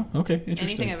work. Oh, okay. Interesting.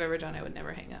 Anything I've ever done, I would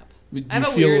never hang up. Do you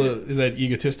feel, is that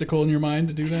egotistical in your mind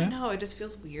to do that? No, it just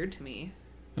feels weird to me.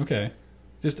 Okay.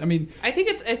 I think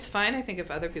it's fine. I think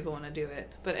if other people want to do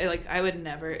it, but I would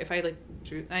never, if I like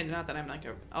drew, not that I'm not,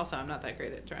 also I'm not that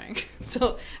great at drawing.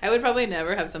 So I would probably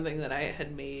never have something that I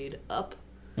had made up.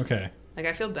 Okay. Like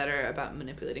I feel better about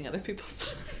manipulating other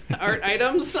people's art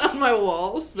items on my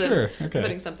walls than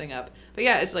putting something up. But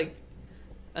yeah, it's like,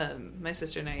 my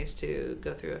sister and I used to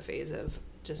go through a phase of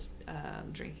just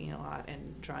drinking a lot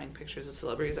and drawing pictures of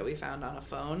celebrities that we found on a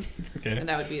phone. Okay. And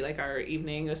that would be like our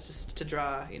evening, was just to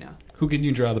draw, Who can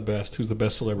you draw the best? Who's the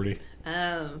best celebrity?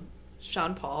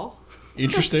 Sean Paul.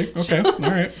 Interesting. Okay. All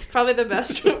right. Probably the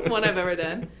best one I've ever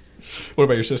done. What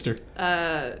about your sister?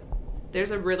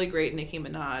 There's a really great Nicki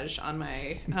Minaj on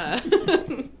my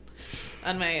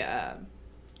on my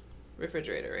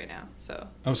refrigerator right now. So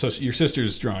your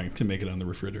sister's drawing to make it on the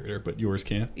refrigerator, but yours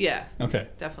can't? Yeah. Okay.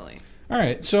 Definitely. All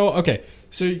right. So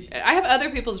I have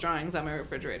other people's drawings on my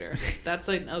refrigerator. That's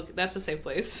that's a safe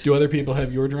place. Do other people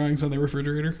have your drawings on their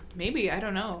refrigerator? Maybe, I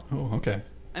don't know. Oh, okay.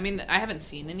 I haven't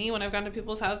seen any when I've gone to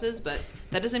people's houses, but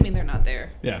that doesn't mean they're not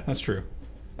there. Yeah, that's true.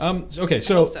 Okay,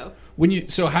 so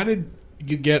how did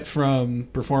you get from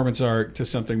performance art to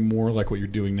something more like what you're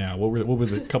doing now? What were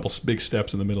the couple big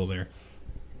steps in the middle there?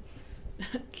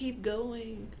 Keep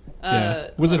going.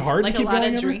 Yeah. Was it hard to keep going? Like a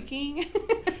lot of drinking?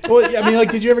 Well,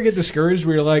 did you ever get discouraged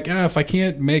where you're like, if I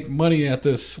can't make money at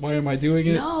this, why am I doing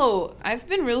it? No, I've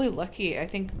been really lucky. I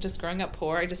think just growing up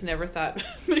poor, I just never thought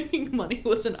making money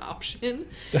was an option.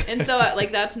 And so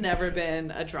that's never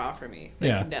been a draw for me.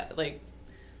 Yeah. No,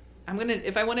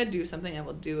 if I want to do something, I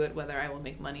will do it whether I will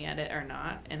make money at it or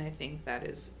not. And I think that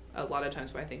is a lot of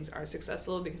times why things are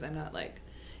successful, because I'm not like,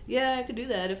 yeah, I could do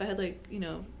that if I had if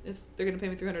they're going to pay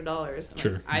me $300.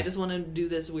 Sure. I just want to do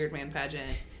this weird man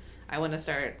pageant. I want to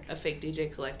start a fake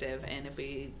DJ collective, and if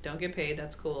we don't get paid,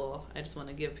 that's cool. I just want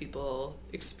to give people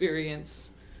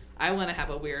experience. I want to have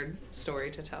a weird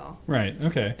story to tell. Right.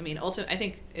 Okay. Ultimately, I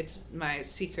think it's my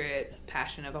secret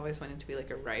passion. I've always wanted to be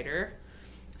like a writer.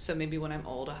 So maybe when I'm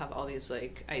old, I'll have all these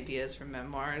ideas for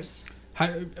memoirs.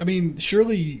 I mean,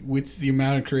 surely with the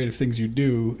amount of creative things you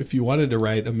do, if you wanted to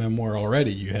write a memoir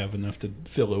already, you have enough to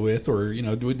fill it with. Or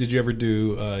did you ever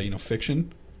do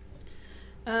fiction?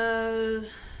 Not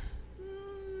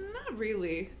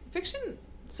really. Fiction.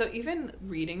 So even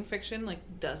reading fiction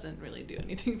doesn't really do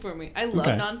anything for me. I love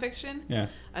nonfiction. Yeah.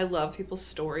 I love people's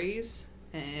stories,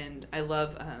 and I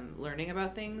love learning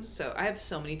about things. So I have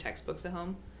so many textbooks at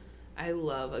home. I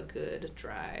love a good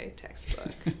dry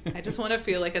textbook. I just want to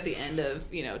feel like at the end of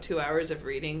 2 hours of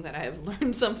reading that I have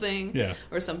learned something,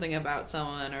 or something about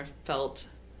someone, or felt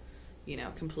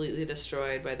completely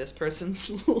destroyed by this person's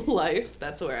life.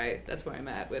 That's where I'm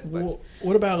at with books. Well,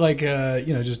 what about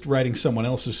just writing someone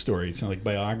else's stories, like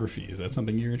biography? Is that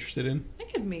something you're interested in? I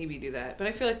could maybe do that, but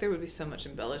I feel like there would be so much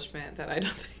embellishment that I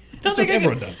don't think think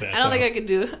everyone does that. I don't think I could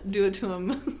do it to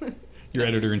him. Your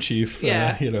editor-in-chief,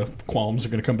 qualms are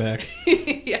going to come back.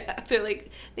 Yeah, they're like,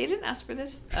 they didn't ask for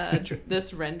this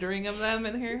this rendering of them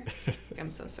in here. I'm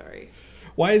so sorry.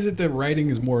 Why is it that writing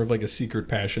is more of a secret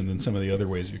passion than some of the other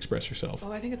ways you express yourself?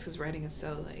 Oh, I think it's because writing is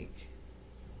so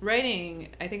writing.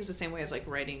 I think it's the same way as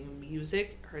writing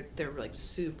music. Or they're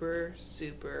super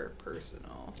super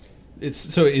personal.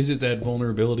 So is it that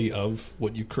vulnerability of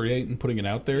what you create and putting it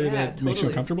out there that makes you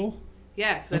uncomfortable?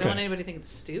 Yeah, because I don't want anybody to think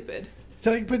it's stupid.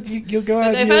 So, but you'll go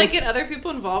out. But if I get other people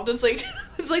involved, it's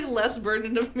it's less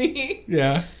burden of me.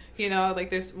 Yeah.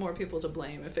 There's more people to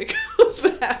blame if it goes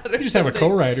bad. Or you just have a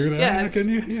co-writer, then. Yeah,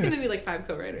 it's gonna be 5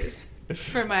 co-writers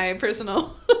for my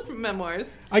personal memoirs.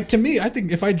 To me, I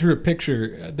think if I drew a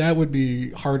picture, that would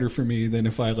be harder for me than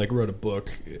if I wrote a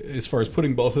book. As far as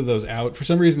putting both of those out, for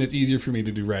some reason, it's easier for me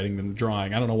to do writing than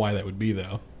drawing. I don't know why that would be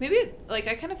though. Maybe I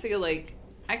kind of feel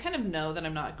I kind of know that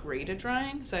I'm not great at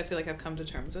drawing, so I feel like I've come to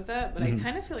terms with that. But I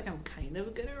kind of feel like I'm kind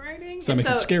of good at writing. So that makes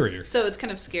it scarier. So it's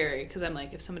kind of scary because I'm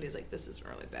if somebody's this is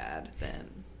really bad,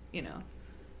 then they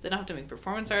don't have to make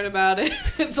performance art about it.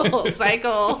 It's a whole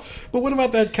cycle. But what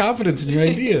about that confidence in your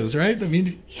ideas, right? I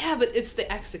mean, yeah, but it's the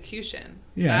execution.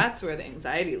 Yeah, that's where the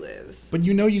anxiety lives. But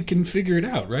you can figure it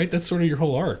out, right? That's sort of your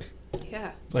whole arc.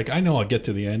 Yeah, it's I know I'll get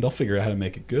to the end. I'll figure out how to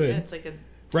make it good. Yeah, it's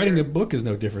writing a book is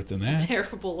no different than that. A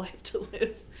terrible life to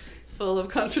live, full of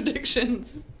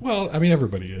contradictions. Well, I mean,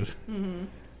 everybody is.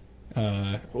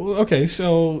 Mm-hmm. Okay,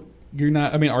 so you're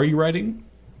not. I mean, are you writing?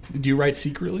 Do you write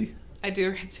secretly? I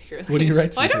do write secretly. What do you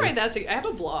write secretly? Well, I don't write that secretly. I have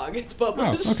a blog. It's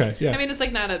published. Oh, okay, yeah. I mean, it's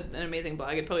not an amazing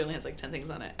blog. It probably only has 10 things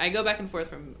on it. I go back and forth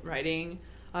from writing.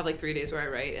 I'll have 3 days where I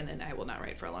write, and then I will not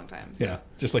write for a long time. So yeah,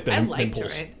 just like that I like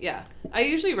impulse. to write. Yeah, I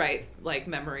usually write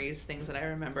memories, things that I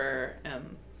remember.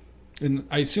 And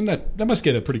I assume that must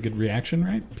get a pretty good reaction,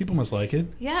 right? People must like it.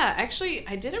 Yeah, actually,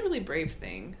 I did a really brave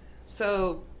thing.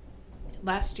 So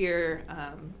last year,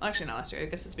 actually not last year, I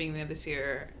guess it's beginning of this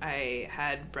year, I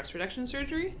had breast reduction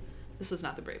surgery. This was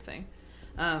not the brave thing.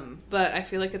 But I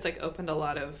feel like it's opened a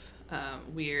lot of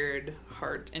weird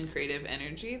heart and creative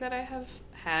energy that I have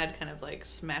had kind of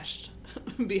smashed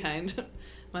behind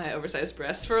my oversized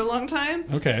breasts for a long time.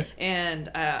 Okay. And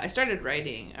I started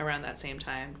writing around that same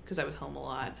time because I was home a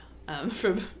lot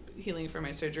from healing from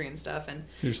my surgery and stuff. And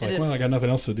you're just I got nothing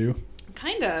else to do.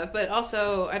 Kind of, but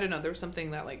also, I don't know, there was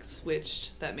something that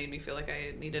switched that made me feel like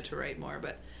I needed to write more.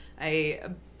 But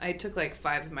I took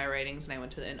 5 of my writings and I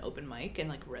went to an open mic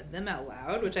and read them out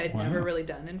loud, which I'd never really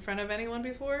done in front of anyone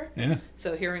before. Yeah.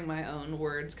 So hearing my own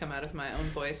words come out of my own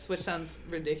voice, which sounds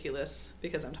ridiculous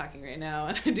because I'm talking right now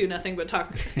and I do nothing but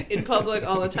talk in public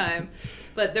all the time.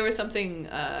 But there was something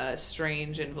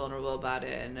strange and vulnerable about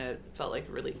it, and it felt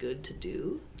really good to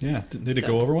do. Yeah. Did it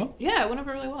go over well? Yeah, it went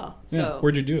over really well. Yeah. So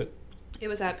Where'd you do it? It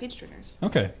was at Page Turners.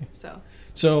 Okay.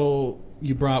 So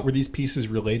you were these pieces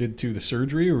related to the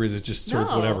surgery, or is it just sort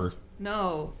of whatever?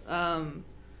 No.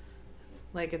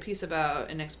 A piece about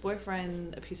an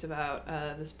ex-boyfriend, a piece about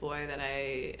this boy that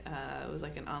I was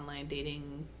an online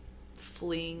dating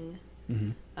fling.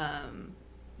 Mm-hmm.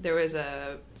 There was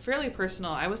a fairly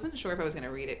personal, I wasn't sure if I was going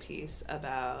to read a piece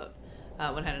about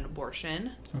when I had an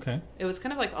abortion. Okay. It was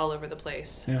kind of all over the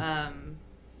place. Yeah.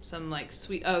 Some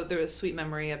sweet, there was a sweet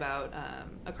memory about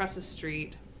across the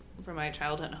street from my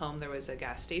childhood home there was a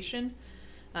gas station,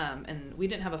 and we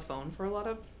didn't have a phone for a lot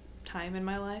of time in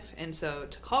my life, and so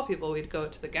to call people we'd go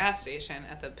to the gas station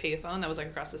at the payphone that was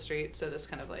across the street. So this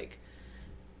kind of I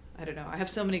don't know, I have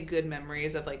so many good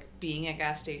memories of being at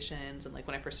gas stations and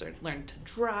when I first learned to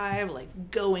drive,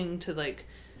 going to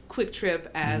Quick Trip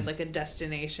as a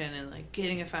destination, and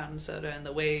getting a fountain soda, and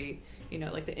the way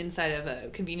the inside of a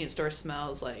convenience store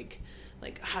smells like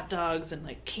hot dogs and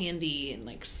candy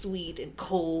and sweet and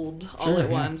cold all at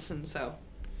once. And so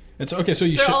It's okay. So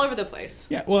They're all over the place.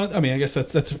 Yeah. Well, I mean, I guess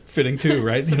that's fitting too,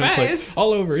 right? Surprise. It's like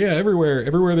all over. Yeah, everywhere.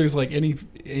 Everywhere there's like any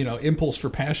impulse for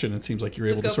passion, it seems like you're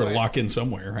able to sort of lock in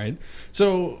somewhere, right?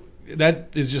 So that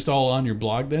is just all on your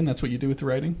blog. Then that's what you do with the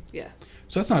writing. Yeah.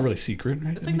 So that's not really secret,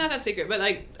 right? It's like not that secret, but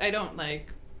like I don't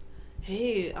like,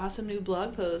 hey, awesome new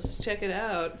blog post, check it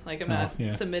out. Like I'm not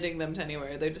submitting them to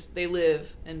anywhere. They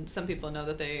live, and some people know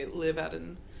that they live out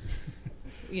in,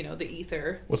 the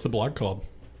ether. What's the blog called?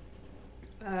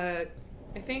 I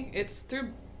think it's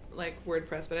through like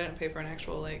WordPress, but I didn't pay for an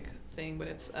actual like thing. But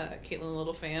it's Caitlin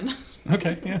Little Fan.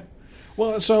 Okay, yeah.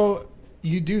 Well, so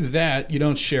you do that. You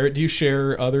don't share it. Do you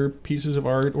share other pieces of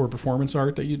art or performance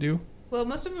art that you do? Well,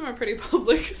 most of them are pretty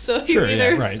public, so you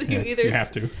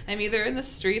have to. I'm either in the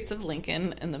streets of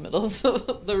Lincoln, in the middle of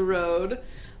the road,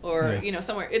 or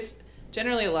somewhere. It's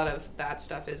generally a lot of that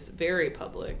stuff is very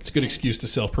public. It's a good excuse to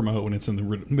self-promote when it's in the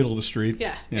middle of the street.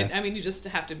 Yeah. You just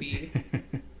have to be.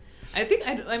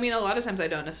 I mean, a lot of times I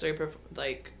don't necessarily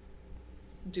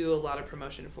do a lot of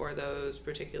promotion for those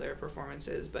particular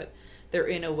performances, but they're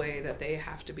in a way that they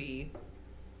have to be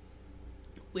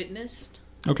witnessed.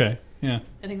 Okay. Yeah.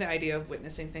 I think the idea of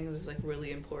witnessing things is like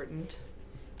really important.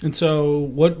 And so,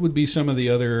 what would be some of the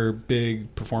other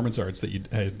big performance arts that you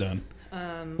have done?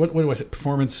 What was it?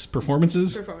 Performances?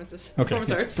 Performances. Okay.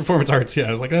 Performance arts. Performance arts. Yeah,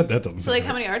 I was like that doesn't. So, like, right.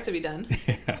 how many arts have you done?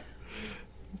 Yeah.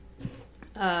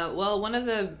 Well, one of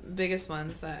the biggest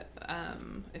ones that,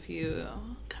 if you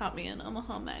caught me in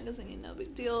Omaha Magazine, no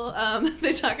big deal.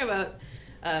 They talk about.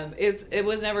 It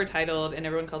was never titled, and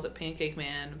everyone calls it Pancake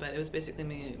Man, but it was basically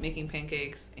me making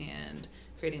pancakes and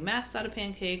creating masks out of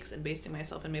pancakes and basting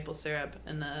myself in maple syrup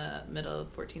in the middle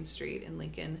of 14th Street in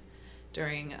Lincoln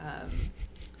during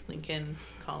Lincoln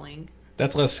Calling.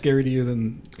 That's less scary to you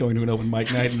than going to an open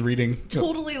mic night and reading.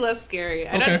 Totally less scary.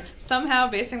 Okay. Somehow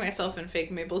basting myself in fake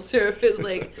maple syrup is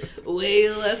like way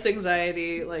less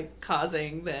anxiety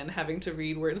causing than having to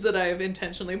read words that I've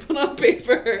intentionally put on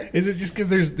paper. Is it just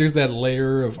because there's that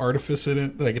layer of artifice in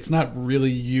it? Like it's not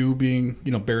really you being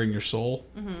bearing your soul.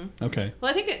 Mm-hmm. Okay. Well,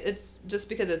 I think it's just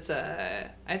because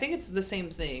I think it's the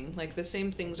same thing. Like the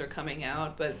same things are coming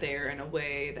out, but they're in a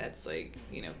way that's like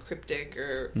cryptic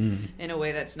or in a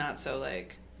way that's not so like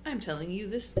I'm telling you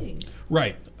this thing.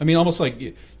 Right. I mean, almost like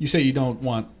you say you don't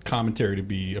want commentary to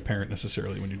be apparent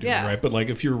necessarily when you do it, right? But like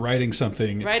if you're writing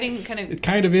something, it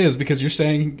kind of is because you're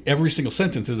saying every single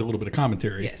sentence is a little bit of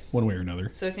commentary, one way or another.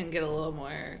 So it can get a little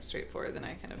more straightforward than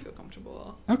I kind of feel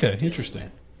comfortable. Okay, interesting.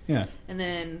 With. Yeah. And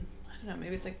then I don't know,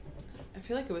 maybe it's like I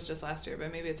feel like it was just last year,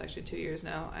 but maybe it's actually 2 years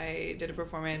now. I did a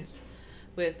performance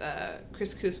with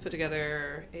Chris Coos put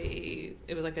together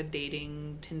it was like a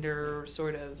dating Tinder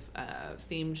sort of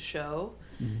themed show,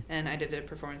 and I did a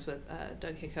performance with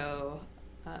Doug Hicko,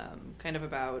 kind of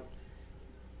about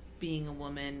being a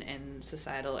woman and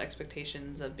societal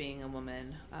expectations of being a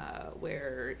woman,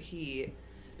 where he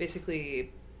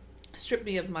basically stripped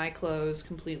me of my clothes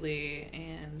completely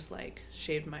and like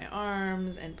shaved my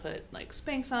arms and put like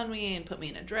Spanx on me and put me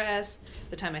in a dress.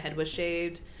 The time my head was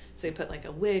shaved. So he put like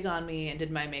a wig on me and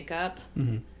did my makeup,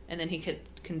 and then he could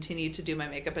continue to do my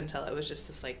makeup until it was just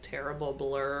this like terrible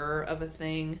blur of a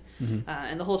thing.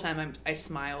 And the whole time I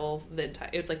smile the entire.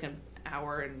 It's like an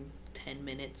hour and 10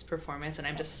 minutes performance, and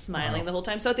I'm just smiling the whole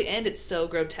time. So at the end, it's so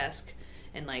grotesque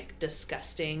and like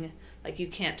disgusting. Like you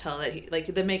can't tell that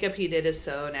like the makeup he did is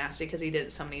so nasty because he did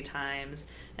it so many times.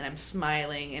 And I'm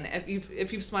smiling, and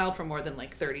if you've smiled for more than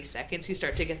like 30 seconds, you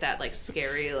start to get that like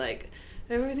scary like.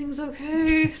 Everything's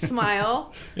okay.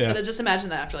 Smile. Yeah. But just imagine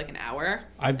that after like an hour.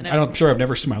 I'm sure I've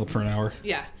never smiled for an hour.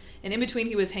 Yeah. And in between,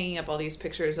 he was hanging up all these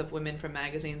pictures of women from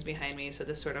magazines behind me. So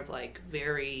this sort of like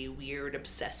very weird,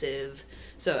 obsessive.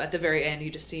 So at the very end, you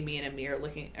just see me in a mirror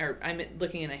I'm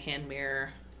looking in a hand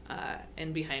mirror,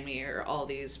 and behind me are all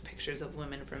these pictures of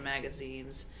women from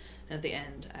magazines. And at the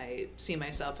end, I see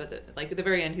myself at the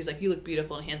very end. He's like, "You look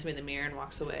beautiful," and hands me the mirror and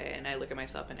walks away. And I look at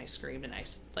myself and I screamed and I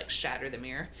like shatter the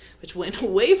mirror, which went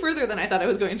way further than I thought I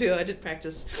was going to. I didn't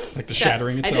practice like the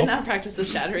shattering itself. I did not practice the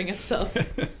shattering itself.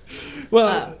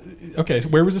 Well, okay. So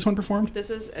where was this one performed? This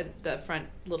was at the front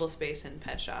little space in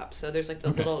Pet Shop. So there's like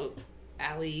the little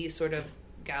alley sort of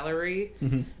gallery.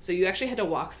 So you actually had to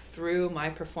walk through my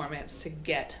performance to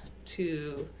get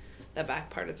to the back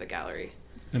part of the gallery.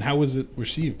 And how was it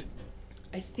received?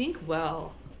 I think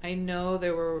well. I know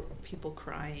there were people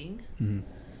crying.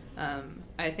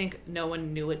 I think no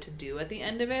one knew what to do at the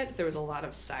end of it. There was a lot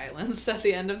of silence at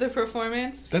the end of the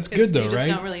performance. That's good though, right? You just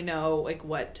don't really know like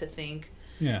what to think.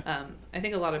 Yeah. I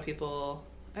think a lot of people.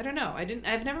 I don't know.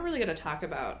 I've never really got to talk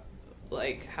about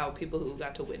like how people who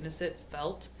got to witness it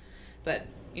felt, but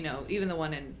you know, even the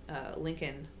one in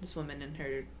Lincoln, this woman and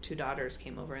her 2 daughters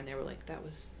came over and they were like, that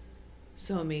was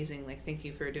so amazing. Like, thank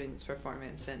you for doing this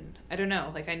performance. And I don't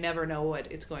know, like, I never know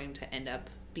what it's going to end up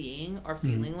being or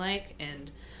feeling like.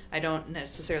 And I don't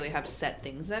necessarily have set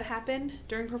things that happen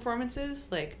during performances.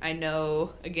 Like, I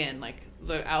know, again, like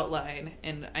the outline,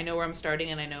 and I know where I'm starting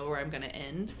and I know where I'm going to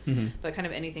end. But kind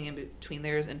of anything in between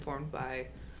there is informed by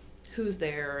who's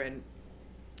there. And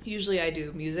usually I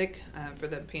do music. For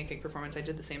the pancake performance, I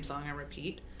did the same song on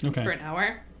repeat for an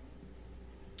hour.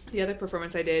 The other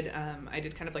performance I did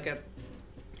kind of like a,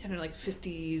 I don't know, like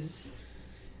 50s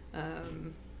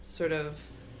sort of,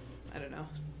 I don't know,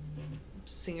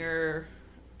 singer,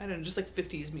 I don't know, just like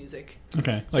 50s music.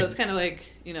 Okay. So it's kind of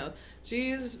like, you know,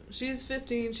 she's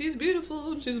 15, she's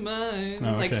beautiful, she's mine.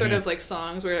 Like sort of like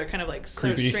songs where they're kind of like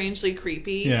so strangely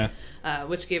creepy. Yeah.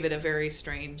 Which gave it a very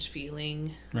strange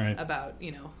feeling about,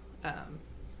 you know,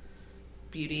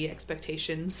 beauty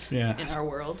expectations in our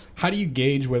world. How do you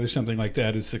gauge whether something like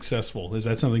that is successful? Is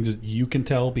that something just you can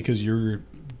tell because you're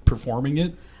performing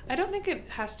it? I don't think it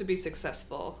has to be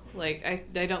successful. Like,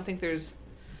 I don't think there's,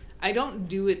 I don't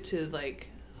do it to like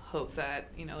hope that,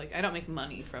 you know, like I don't make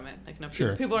money from it. Like, no,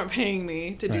 people aren't paying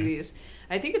me to do these.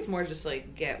 I think it's more just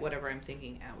like get whatever I'm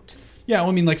thinking out. Yeah, well,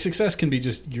 I mean, like success can be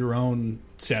just your own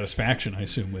satisfaction, I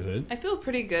assume, with it. I feel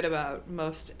pretty good about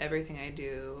most everything I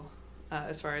do.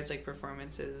 As far as like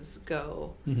performances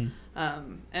go. And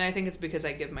I think it's because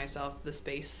I give myself the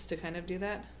space to kind of do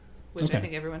that, which I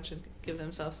think everyone should give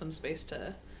themselves some space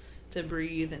to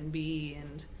breathe and be.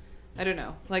 And I don't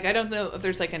know, like I don't know if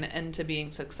there's like an end to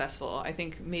being successful. I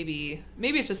think maybe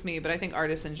it's just me, but I think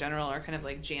artists in general are kind of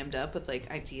like jammed up with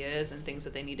like ideas and things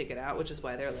that they need to get out, which is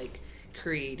why they're like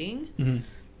creating.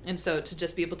 And so to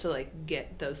just be able to like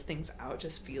get those things out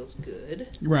just feels good.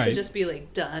 Right. To just be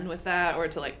like done with that, or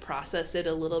to like process it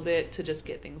a little bit, to just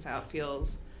get things out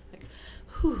feels like,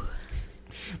 whew.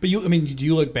 But you, I mean, do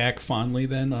you look back fondly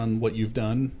then on what you've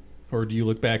done, or do you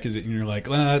look back and you're like,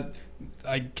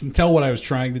 I can tell what I was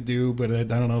trying to do, but I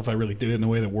don't know if I really did it in a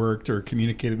way that worked or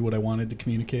communicated what I wanted to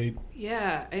communicate?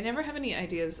 Yeah, I never have any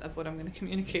ideas of what I'm going to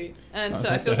communicate, and so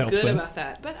I feel good about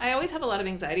that. But I always have a lot of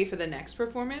anxiety for the next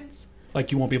performance.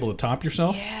 Like you won't be able to top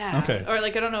yourself? Yeah. Okay. Or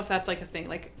like I don't know if that's like a thing.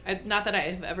 Like not that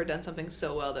I've ever done something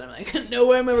so well that I'm like, no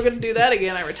way am I ever going to do that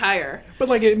again. I retire. But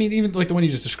like I mean, even like the one you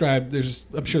just described,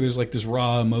 I'm sure there's like this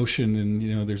raw emotion, and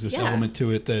you know, there's this element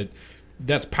to it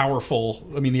that's powerful.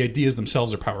 I mean, the ideas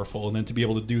themselves are powerful, and then to be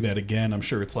able to do that again, I'm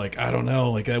sure it's like, I don't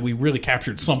know, like we really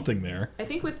captured something there. I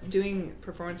think with doing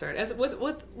performance art, as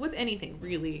with anything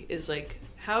really, is like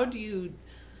how do you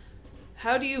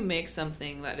make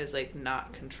something that is like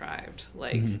not contrived,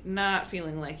 like not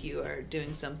feeling like you are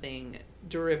doing something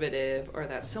derivative or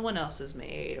that someone else has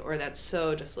made, or that's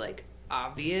so just like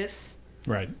obvious,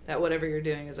 right? That whatever you're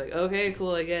doing is like, okay,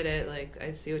 cool, I get it, like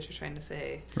I see what you're trying to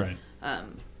say, right?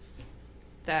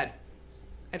 That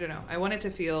I don't know. I want it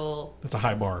to feel... That's a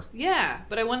high bar. Yeah,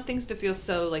 but I want things to feel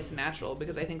so like natural,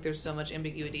 because I think there's so much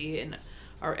ambiguity in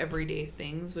our everyday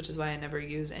things, which is why I never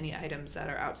use any items that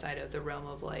are outside of the realm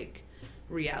of like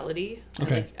reality.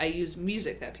 Okay. I use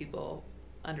music that people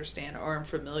understand or are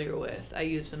familiar with. I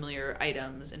use familiar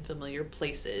items in familiar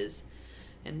places.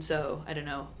 And so, I don't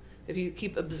know, if you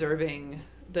keep observing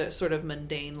the sort of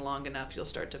mundane long enough, you'll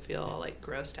start to feel like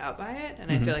grossed out by it.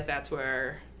 And I feel like that's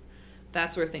where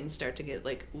things start to get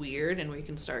like weird, and we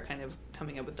can start kind of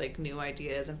coming up with like new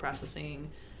ideas and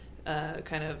processing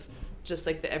kind of just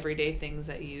like the everyday things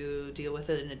that you deal with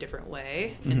it in a different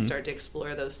way, and start to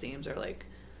explore those themes, or like,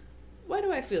 why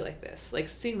do I feel like this? Like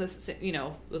seeing this, you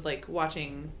know, with like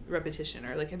watching repetition,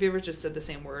 or like, have you ever just said the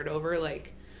same word over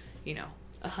like, you know,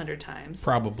 100 times?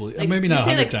 Probably. Like, maybe not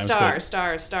 100 like times. Star, but...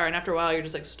 star, star, and after a while you're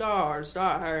just like star.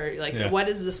 Like, what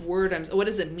is this word? What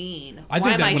does it mean? Why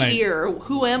am I here?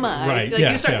 Who am I? Right.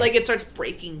 Like you start like it starts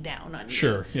breaking down on you.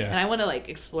 Sure. Yeah. And I want to like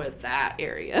explore that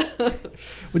area.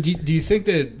 But do you think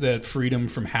that freedom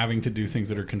from having to do things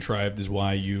that are contrived is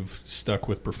why you've stuck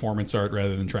with performance art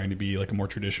rather than trying to be like a more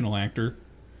traditional actor?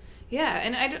 Yeah,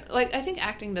 and I think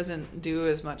acting doesn't do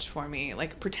as much for me.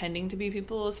 Like pretending to be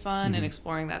people is fun and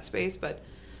exploring that space, but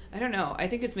I don't know. I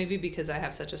think it's maybe because I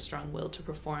have such a strong will to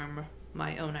perform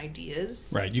my own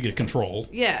ideas. Right, you get control.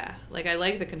 Yeah, like I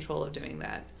like the control of doing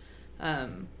that.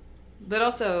 But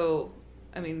also,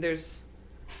 I mean, there's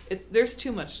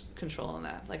too much control in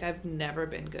that. Like I've never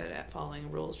been good at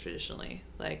following rules traditionally.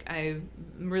 Like I'm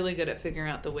really good at figuring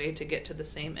out the way to get to the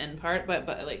same end part, but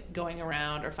like going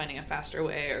around or finding a faster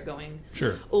way or going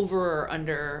over or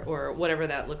under or whatever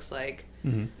that looks like.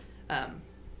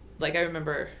 Like I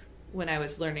remember when I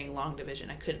was learning long division,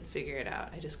 I couldn't figure it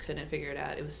out. I just couldn't figure it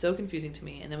out. It was so confusing to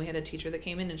me. And then we had a teacher that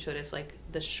came in and showed us like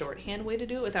the shorthand way to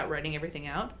do it without writing everything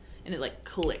out. And it like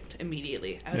clicked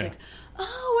immediately. I was like,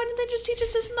 oh, why didn't they just teach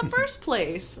us this in the first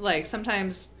place? Like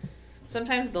sometimes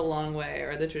the long way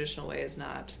or the traditional way is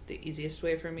not the easiest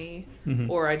way for me.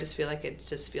 Or I just feel like it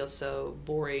just feels so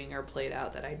boring or played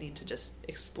out that I need to just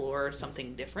explore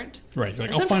something different. Right.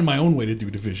 Like, I'll find my own way to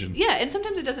do division. Yeah, and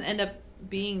sometimes it doesn't end up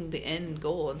being the end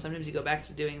goal, and sometimes you go back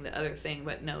to doing the other thing,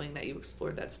 but knowing that you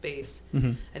explored that space,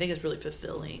 I think is really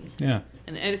fulfilling. Yeah.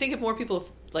 And I think if more people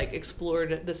like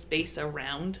explored the space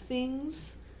around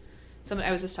things.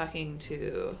 I was just talking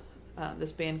to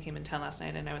this band came in town last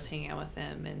night, and I was hanging out with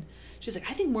them, and she's like,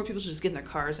 I think more people should just get in their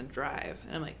cars and drive.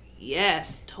 And I'm like,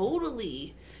 yes,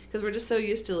 totally. Because we're just so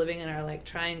used to living in our like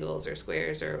triangles or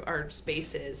squares or our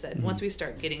spaces that once we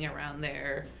start getting around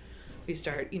there, we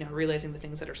start, realizing the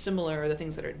things that are similar or the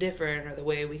things that are different or the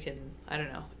way we can, I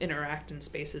don't know, interact in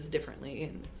spaces differently.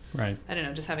 And right. I don't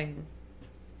know, just having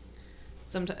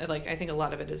I think a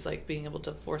lot of it is like being able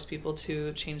to force people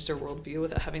to change their worldview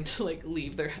without having to like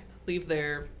leave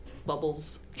their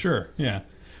bubbles. Sure. Yeah.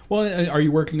 Well, are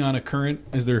you working on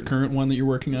is there a current one that you're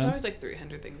working on? There's always like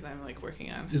 300 things I'm like working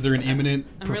on. Is there an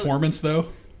imminent performance though?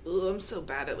 I'm so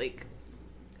bad at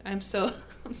I'm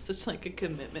such like a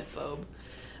commitment phobe.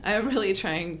 I'm really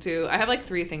trying to, I have like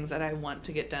 3 things that I want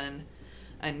to get done.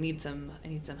 I need some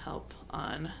help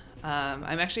on.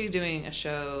 I'm actually doing a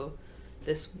show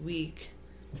this week,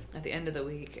 at the end of the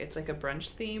week. It's like a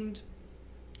brunch themed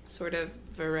sort of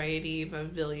variety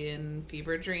pavilion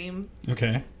fever dream.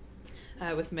 Okay.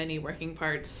 With many working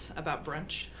parts about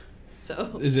brunch.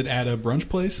 So is it at a brunch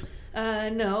place?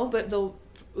 No, but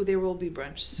there will be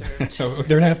brunch served. So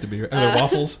there'd have to be. Are there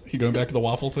waffles? You going back to the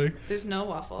waffle thing? There's no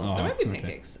waffles. Oh, there might be okay.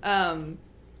 pancakes.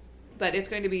 But it's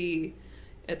going to be,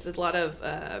 it's a lot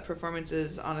of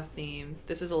performances on a theme.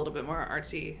 This is a little bit more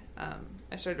artsy.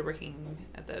 I started working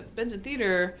at the Benson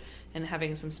Theater and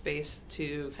having some space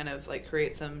to kind of like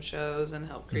create some shows and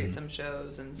help create some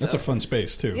shows. And so, that's a fun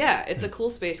space too. Yeah, it's a cool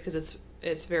space because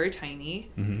it's very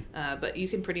tiny, but you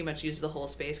can pretty much use the whole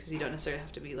space because you don't necessarily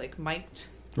have to be like mic'd.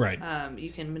 Right. You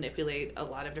can manipulate a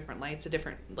lot of different lights,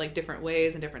 different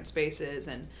ways and different spaces,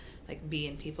 and like be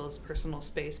in people's personal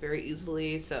space very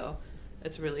easily. So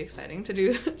it's really exciting to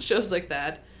do shows like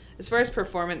that. As far as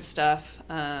performance stuff,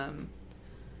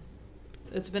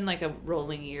 it's been like a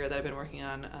rolling year that I've been working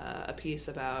on a piece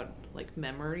about like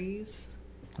memories.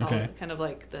 Okay. Kind of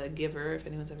like The Giver, if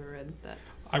anyone's ever read that.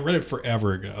 I read it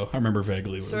forever ago. I remember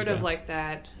vaguely. Sort of like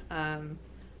that. I'm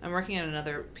working on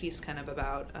another piece kind of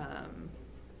about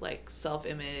like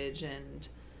self-image and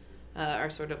our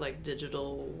sort of like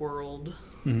digital world.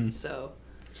 So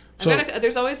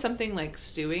there's always something like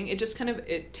stewing. It just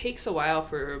it takes a while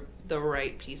for the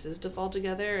right pieces to fall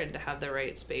together and to have the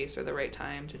right space or the right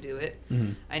time to do it.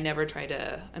 I'm never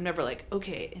like,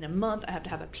 okay, in a month I have to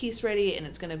have a piece ready and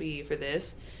it's going to be for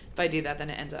this. If I do that, then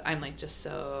it ends up, I'm like it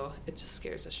just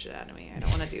scares the shit out of me. I don't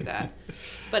want to do that.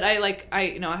 But I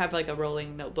have like a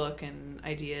rolling notebook and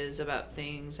ideas about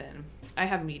things, and I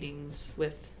have meetings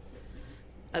with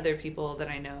other people that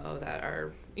I know that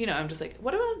are, I'm just like,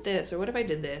 what about this? Or what if I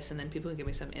did this? And then people can give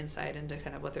me some insight into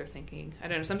kind of what they're thinking. I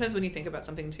don't know. Sometimes when you think about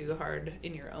something too hard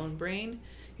in your own brain,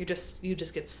 you just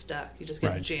get stuck. You just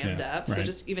get jammed up. So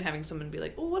just even having someone be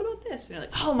like, well, what about this? And you're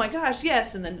like, oh my gosh,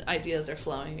 yes. And then ideas are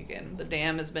flowing again. The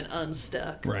dam has been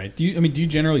unstuck. Right. Do you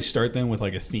generally start then with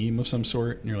like a theme of some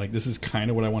sort? And you're like, this is kind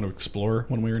of what I want to explore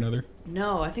one way or another?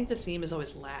 No, I think the theme is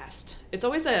always last. It's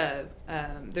always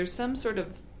there's some sort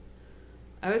of,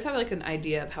 I always have like an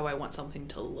idea of how I want something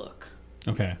to look.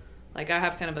 Okay. Like I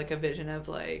have kind of like a vision of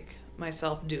like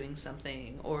myself doing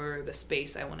something or the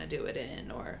space I want to do it in,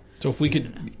 or. So if we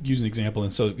could use an example,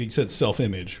 and so you said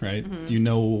self-image, right? Do you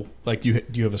know, like, do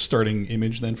you have a starting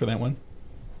image then for that one?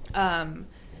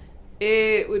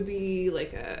 It would be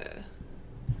like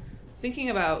thinking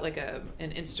about like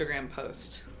an Instagram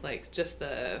post, like just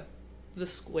the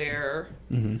square.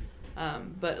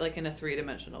 But like in a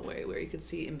 3-dimensional way where you could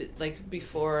see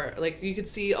you could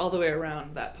see all the way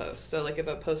around that post. So like if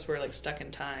a post were like stuck in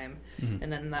time,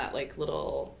 and then that like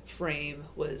little frame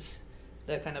was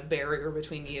the kind of barrier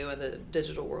between you and the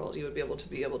digital world, you would be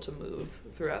able to move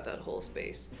throughout that whole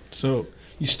space. So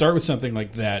you start with something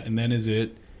like that, and then is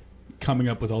it coming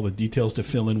up with all the details to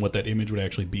fill in what that image would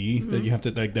actually be that you have to,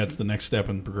 like, that's the next step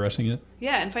in progressing it?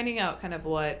 Yeah, and finding out kind of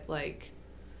what, like,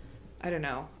 I don't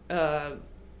know,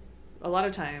 a lot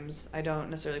of times I don't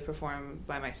necessarily perform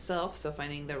by myself, so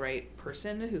finding the right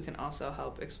person who can also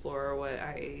help explore what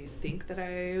I think that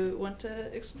I want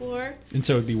to explore. And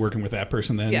so it'd be working with that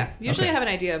person then? Yeah. Usually okay. I have an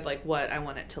idea of like what I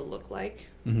want it to look like.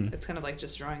 Mm-hmm. It's kind of like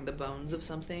just drawing the bones of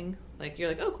something. Like you're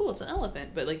like, oh cool, it's an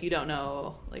elephant, but like you don't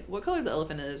know like what color the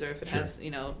elephant is, or if it Sure. has,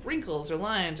 wrinkles or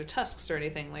lines or tusks or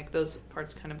anything. Like those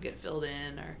parts kind of get filled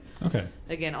in, or Okay.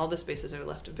 again, all the spaces are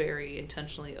left very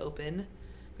intentionally open,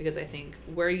 because I think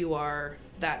where you are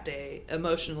that day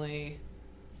emotionally,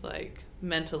 like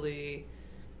mentally,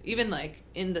 even like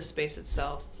in the space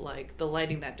itself, like the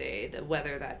lighting that day, the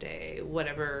weather that day,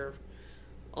 whatever,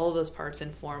 all those parts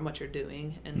inform what you're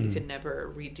doing, and you can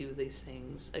never redo these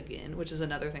things again, which is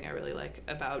another thing I really like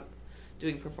about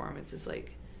doing performance, is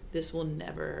like this will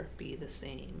never be the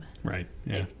same. Right.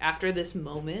 Yeah. Like after this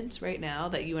moment right now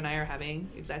that you and I are having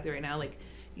exactly right now, like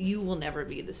you will never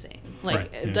be the same. Like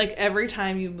Right, yeah. like every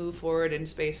time you move forward in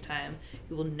space time,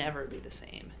 you will never be the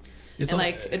same. It's and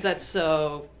all- that's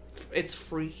so, it's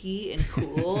freaky and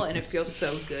cool, and it feels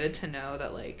so good to know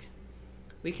that like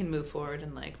we can move forward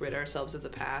and like rid ourselves of the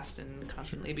past and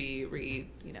constantly be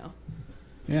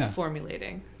yeah.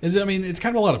 formulating. Is it? I mean, it's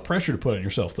kind of a lot of pressure to put on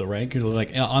yourself, though, right? Because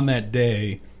like on that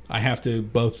day, I have to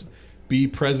both be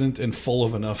present and full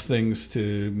of enough things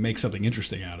to make something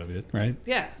interesting out of it, right?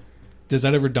 Yeah. Does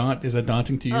that ever is that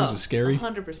daunting to you? Is it scary?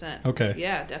 100%. Okay.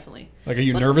 Yeah, definitely. Like, are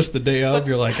you But- nervous the day of? but-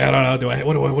 You're like, I don't know.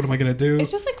 What am I gonna do?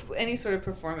 It's just like any sort of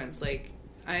performance. Like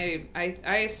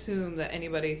I assume that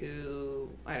anybody who,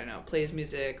 I don't know, plays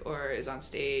music or is on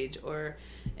stage or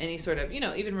any sort of,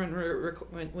 even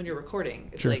when you're recording,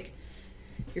 it's Sure. like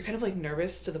you're kind of like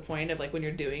nervous to the point of like when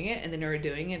you're doing it, and then you're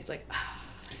doing it, it's like,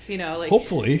 like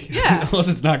Hopefully, Yeah. unless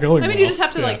it's not going. I mean, well. you just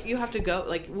have to Yeah. you have to go,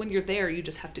 like when you're there, you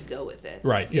just have to go with it.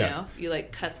 Right, You yeah. know, you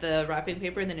like cut the wrapping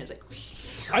paper, and then it's like,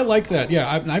 I like that.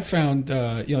 Yeah, I've found,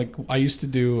 like I used to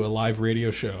do a live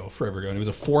radio show forever ago, and it was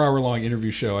a 4-hour long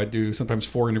interview show. I do sometimes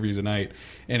 4 interviews a night,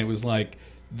 and it was like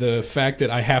the fact that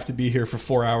I have to be here for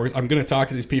 4 hours. I'm going to talk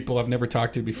to these people I've never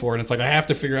talked to before, and it's like I have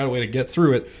to figure out a way to get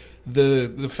through it.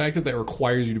 The fact that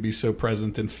requires you to be so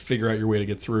present and figure out your way to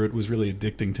get through it was really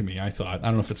addicting to me. I thought. I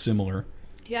don't know if it's similar.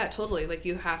 yeah, totally. Like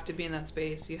you have to be in that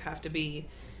space. You have to be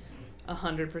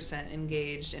 100%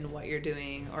 engaged in what you're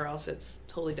doing, or else it's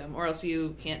totally dumb, or else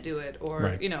you can't do it, or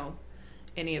Right.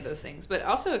 any of those things. But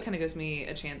also it kind of gives me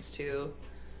a chance to,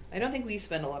 I don't think we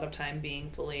spend a lot of time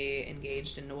being fully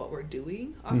engaged in what we're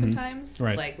doing oftentimes.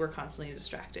 Right. Like we're constantly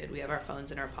distracted. We have our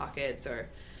phones in our pockets, or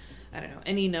I don't know,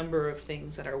 any number of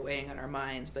things that are weighing on our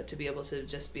minds. But to be able to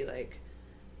just be like,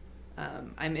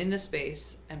 I'm in this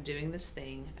space, I'm doing this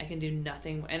thing, I can do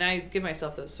nothing, and I give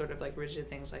myself those sort of like rigid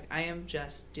things, like I am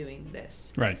just doing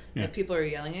this. Right. Yeah. If people are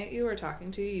yelling at you or talking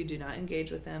to you, you do not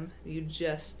engage with them. You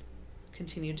just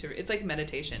continue to, it's like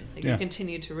meditation. Like Yeah. you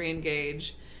continue to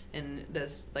re-engage in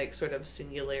this like sort of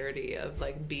singularity of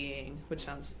like being, which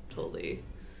sounds totally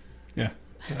Yeah.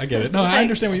 I get it. No, I like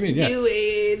understand what you mean. Yeah. New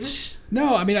age.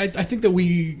 No, I mean, I think that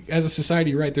we, as a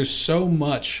society, right, there's so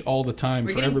much all the time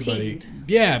We're for getting everybody. pinged.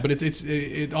 Yeah, but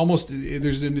it almost,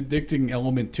 there's an addicting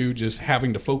element to just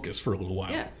having to focus for a little while.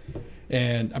 Yeah.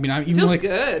 And I mean, I It even feels like,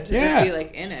 good to Yeah. just be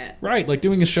like in it. right, like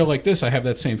doing a show like this, I have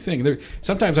that same thing.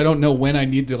 Sometimes I don't know when I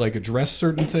need to like address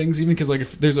certain things, even because like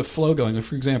if there's a flow going. Like,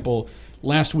 for example,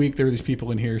 last week there were these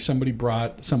people in here. Somebody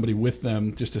brought somebody with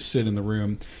them just to sit in the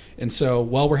room. And so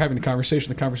while we're having the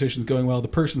conversation's going well. The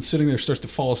person sitting there starts to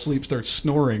fall asleep, starts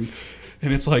snoring.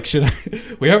 And it's like,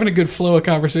 we're having a good flow of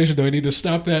conversation. Do I need to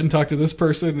stop that and talk to this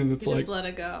person? And it's You like, just let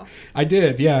it go. I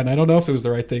did, yeah. And I don't know if it was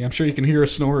the right thing. I'm sure you can hear a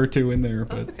snore or two in there.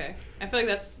 That's But okay. I feel like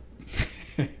that's,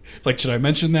 it's like, should I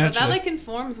mention that? but that Should I- like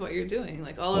informs what you're doing.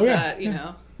 Like all of Oh, yeah, that, you yeah.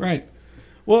 know. Right.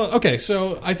 Well, okay,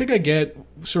 so I think I get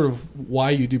sort of why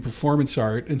you do performance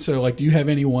art. And so, like, do you have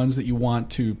any ones that you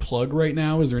want to plug right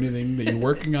now? Is there anything that you're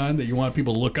working on that you want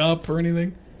people to look up or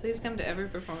anything? Please come to every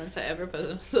performance I ever put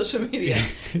on social media.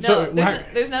 No, So,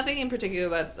 there's nothing in particular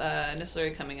that's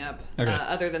necessarily coming up Okay.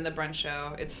 other than the brunch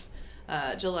show. It's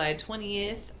July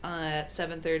 20th at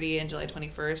 7:30 and July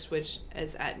 21st, which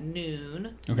is at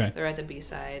noon. Okay. They're at the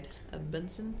B-side of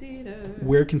Benson Theater.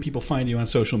 Where can people find you on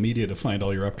social media to find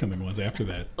all your upcoming ones after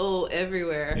that? Oh,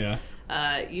 everywhere.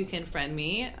 Yeah. You can friend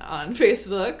me on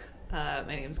Facebook. My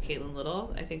name's Caitlin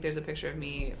Little. I think there's a picture of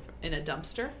me in a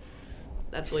dumpster.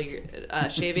 That's what you're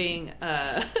shaving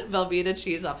Velveeta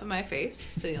cheese off of my face,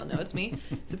 so you'll know it's me.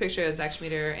 It's a picture of Zach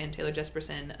Schmieder and Taylor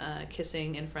Jesperson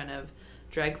kissing in front of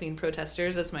drag queen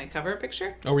protesters as my cover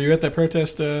picture. Oh, were you at that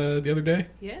protest the other day?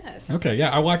 Yes. Okay, yeah,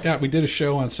 I walked out. We did a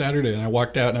show on Saturday, and I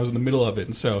walked out, and I was in the middle of it.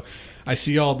 And so I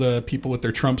see all the people with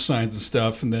their Trump signs and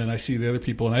stuff, and then I see the other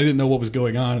people, and I didn't know what was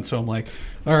going on. And so I'm like,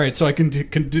 all right, so I can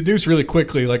deduce really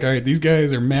quickly, like, all right, these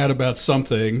guys are mad about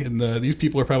something, and these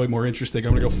people are probably more interesting.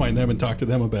 I'm going to go find them and talk to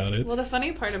them about it. Well, the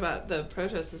funny part about the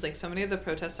protest is, like, so many of the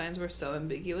protest signs were so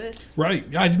ambiguous.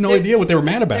 Right. I had no idea what they were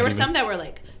mad about. There were even. some that were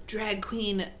like, drag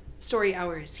queen story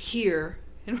hour is here.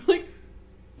 And we're like,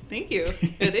 thank you.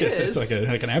 It is. It's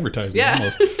like an advertisement yeah.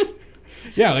 almost.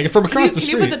 Yeah, like from across the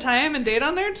street. Can you put the time and date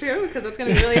on there too? Because that's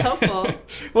going to be really helpful.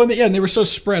 Well, and they were so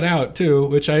spread out too,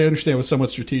 which I understand was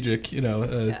somewhat strategic,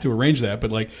 to arrange that.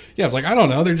 But like, yeah, I was like, I don't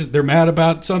know, they're mad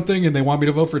about something and they want me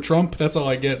to vote for Trump. That's all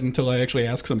I get until I actually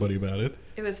ask somebody about it.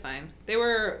 It was fine. They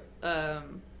were,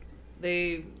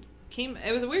 they came.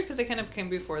 It was weird because they kind of came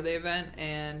before the event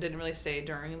and didn't really stay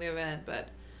during the event, but.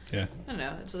 Yeah. I don't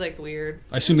know. It's like weird.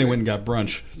 I assume they went and got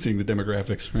brunch, seeing the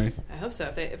demographics, right? I hope so.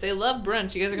 If they love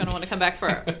brunch, you guys are going to want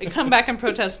to come back and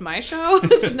protest my show.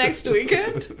 It's next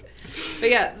weekend. But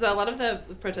yeah, a lot of the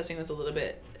protesting was a little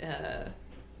bit.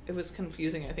 It was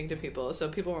confusing, I think, to people. So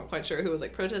people weren't quite sure who was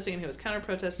like protesting and who was counter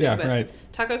protesting. Yeah, but right.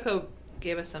 Taco Co.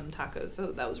 gave us some tacos,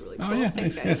 so that was really cool. Oh, yeah,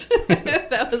 Thanks, nice. guys.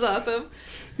 That was awesome.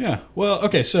 Yeah. Well,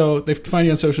 okay. So they find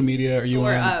you on social media. Are you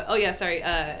on?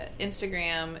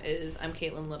 Instagram is I'm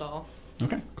Caitlin Little.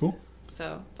 Okay. Cool.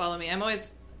 So follow me. I'm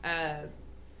always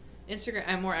Instagram.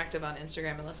 I'm more active on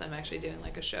Instagram unless I'm actually doing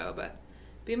like a show. But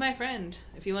be my friend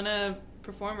if you want to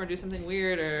perform or do something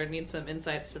weird or need some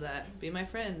insights to that. Be my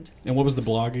friend. And what was the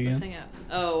blog again? Let's hang out.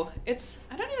 Oh, I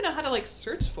don't even know how to like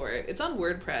search for it. It's on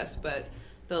WordPress, but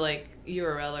the like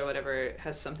URL or whatever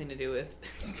has something to do with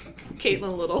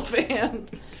Caitlin Little fan.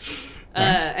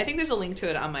 I think there's a link to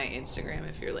it on my Instagram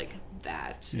if you're like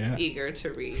that eager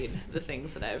to read the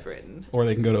things that I've written. Or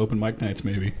they can go to open mic nights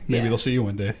maybe. Maybe they'll see you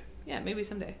one day. Yeah, maybe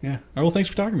someday. Yeah. All right, well, thanks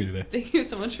for talking to me today. Thank you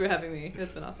so much for having me.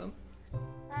 It's been awesome.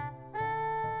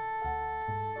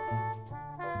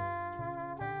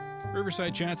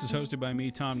 Riverside Chats is hosted by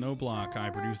me, Tom Knobloch. I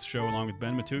produce the show along with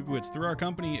Ben Matugowitz through our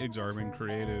company, Exarban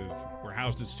Creative. We're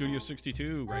housed at Studio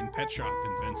 62, right in Pet Shop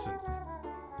in Benson.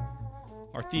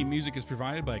 Our theme music is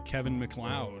provided by Kevin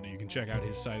MacLeod. You can check out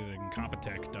his site at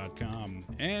incompetech.com.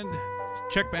 And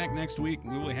check back next week.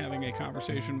 We will be having a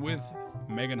conversation with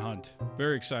Megan Hunt.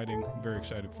 Very exciting. Very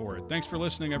excited for it. Thanks for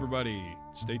listening, everybody.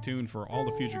 Stay tuned for all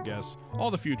the future guests,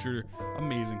 all the future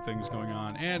amazing things going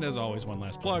on. And as always, one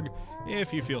last plug.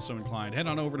 If you feel so inclined, head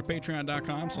on over to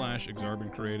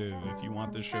patreon.com/exarbancreative if you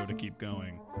want this show to keep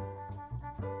going.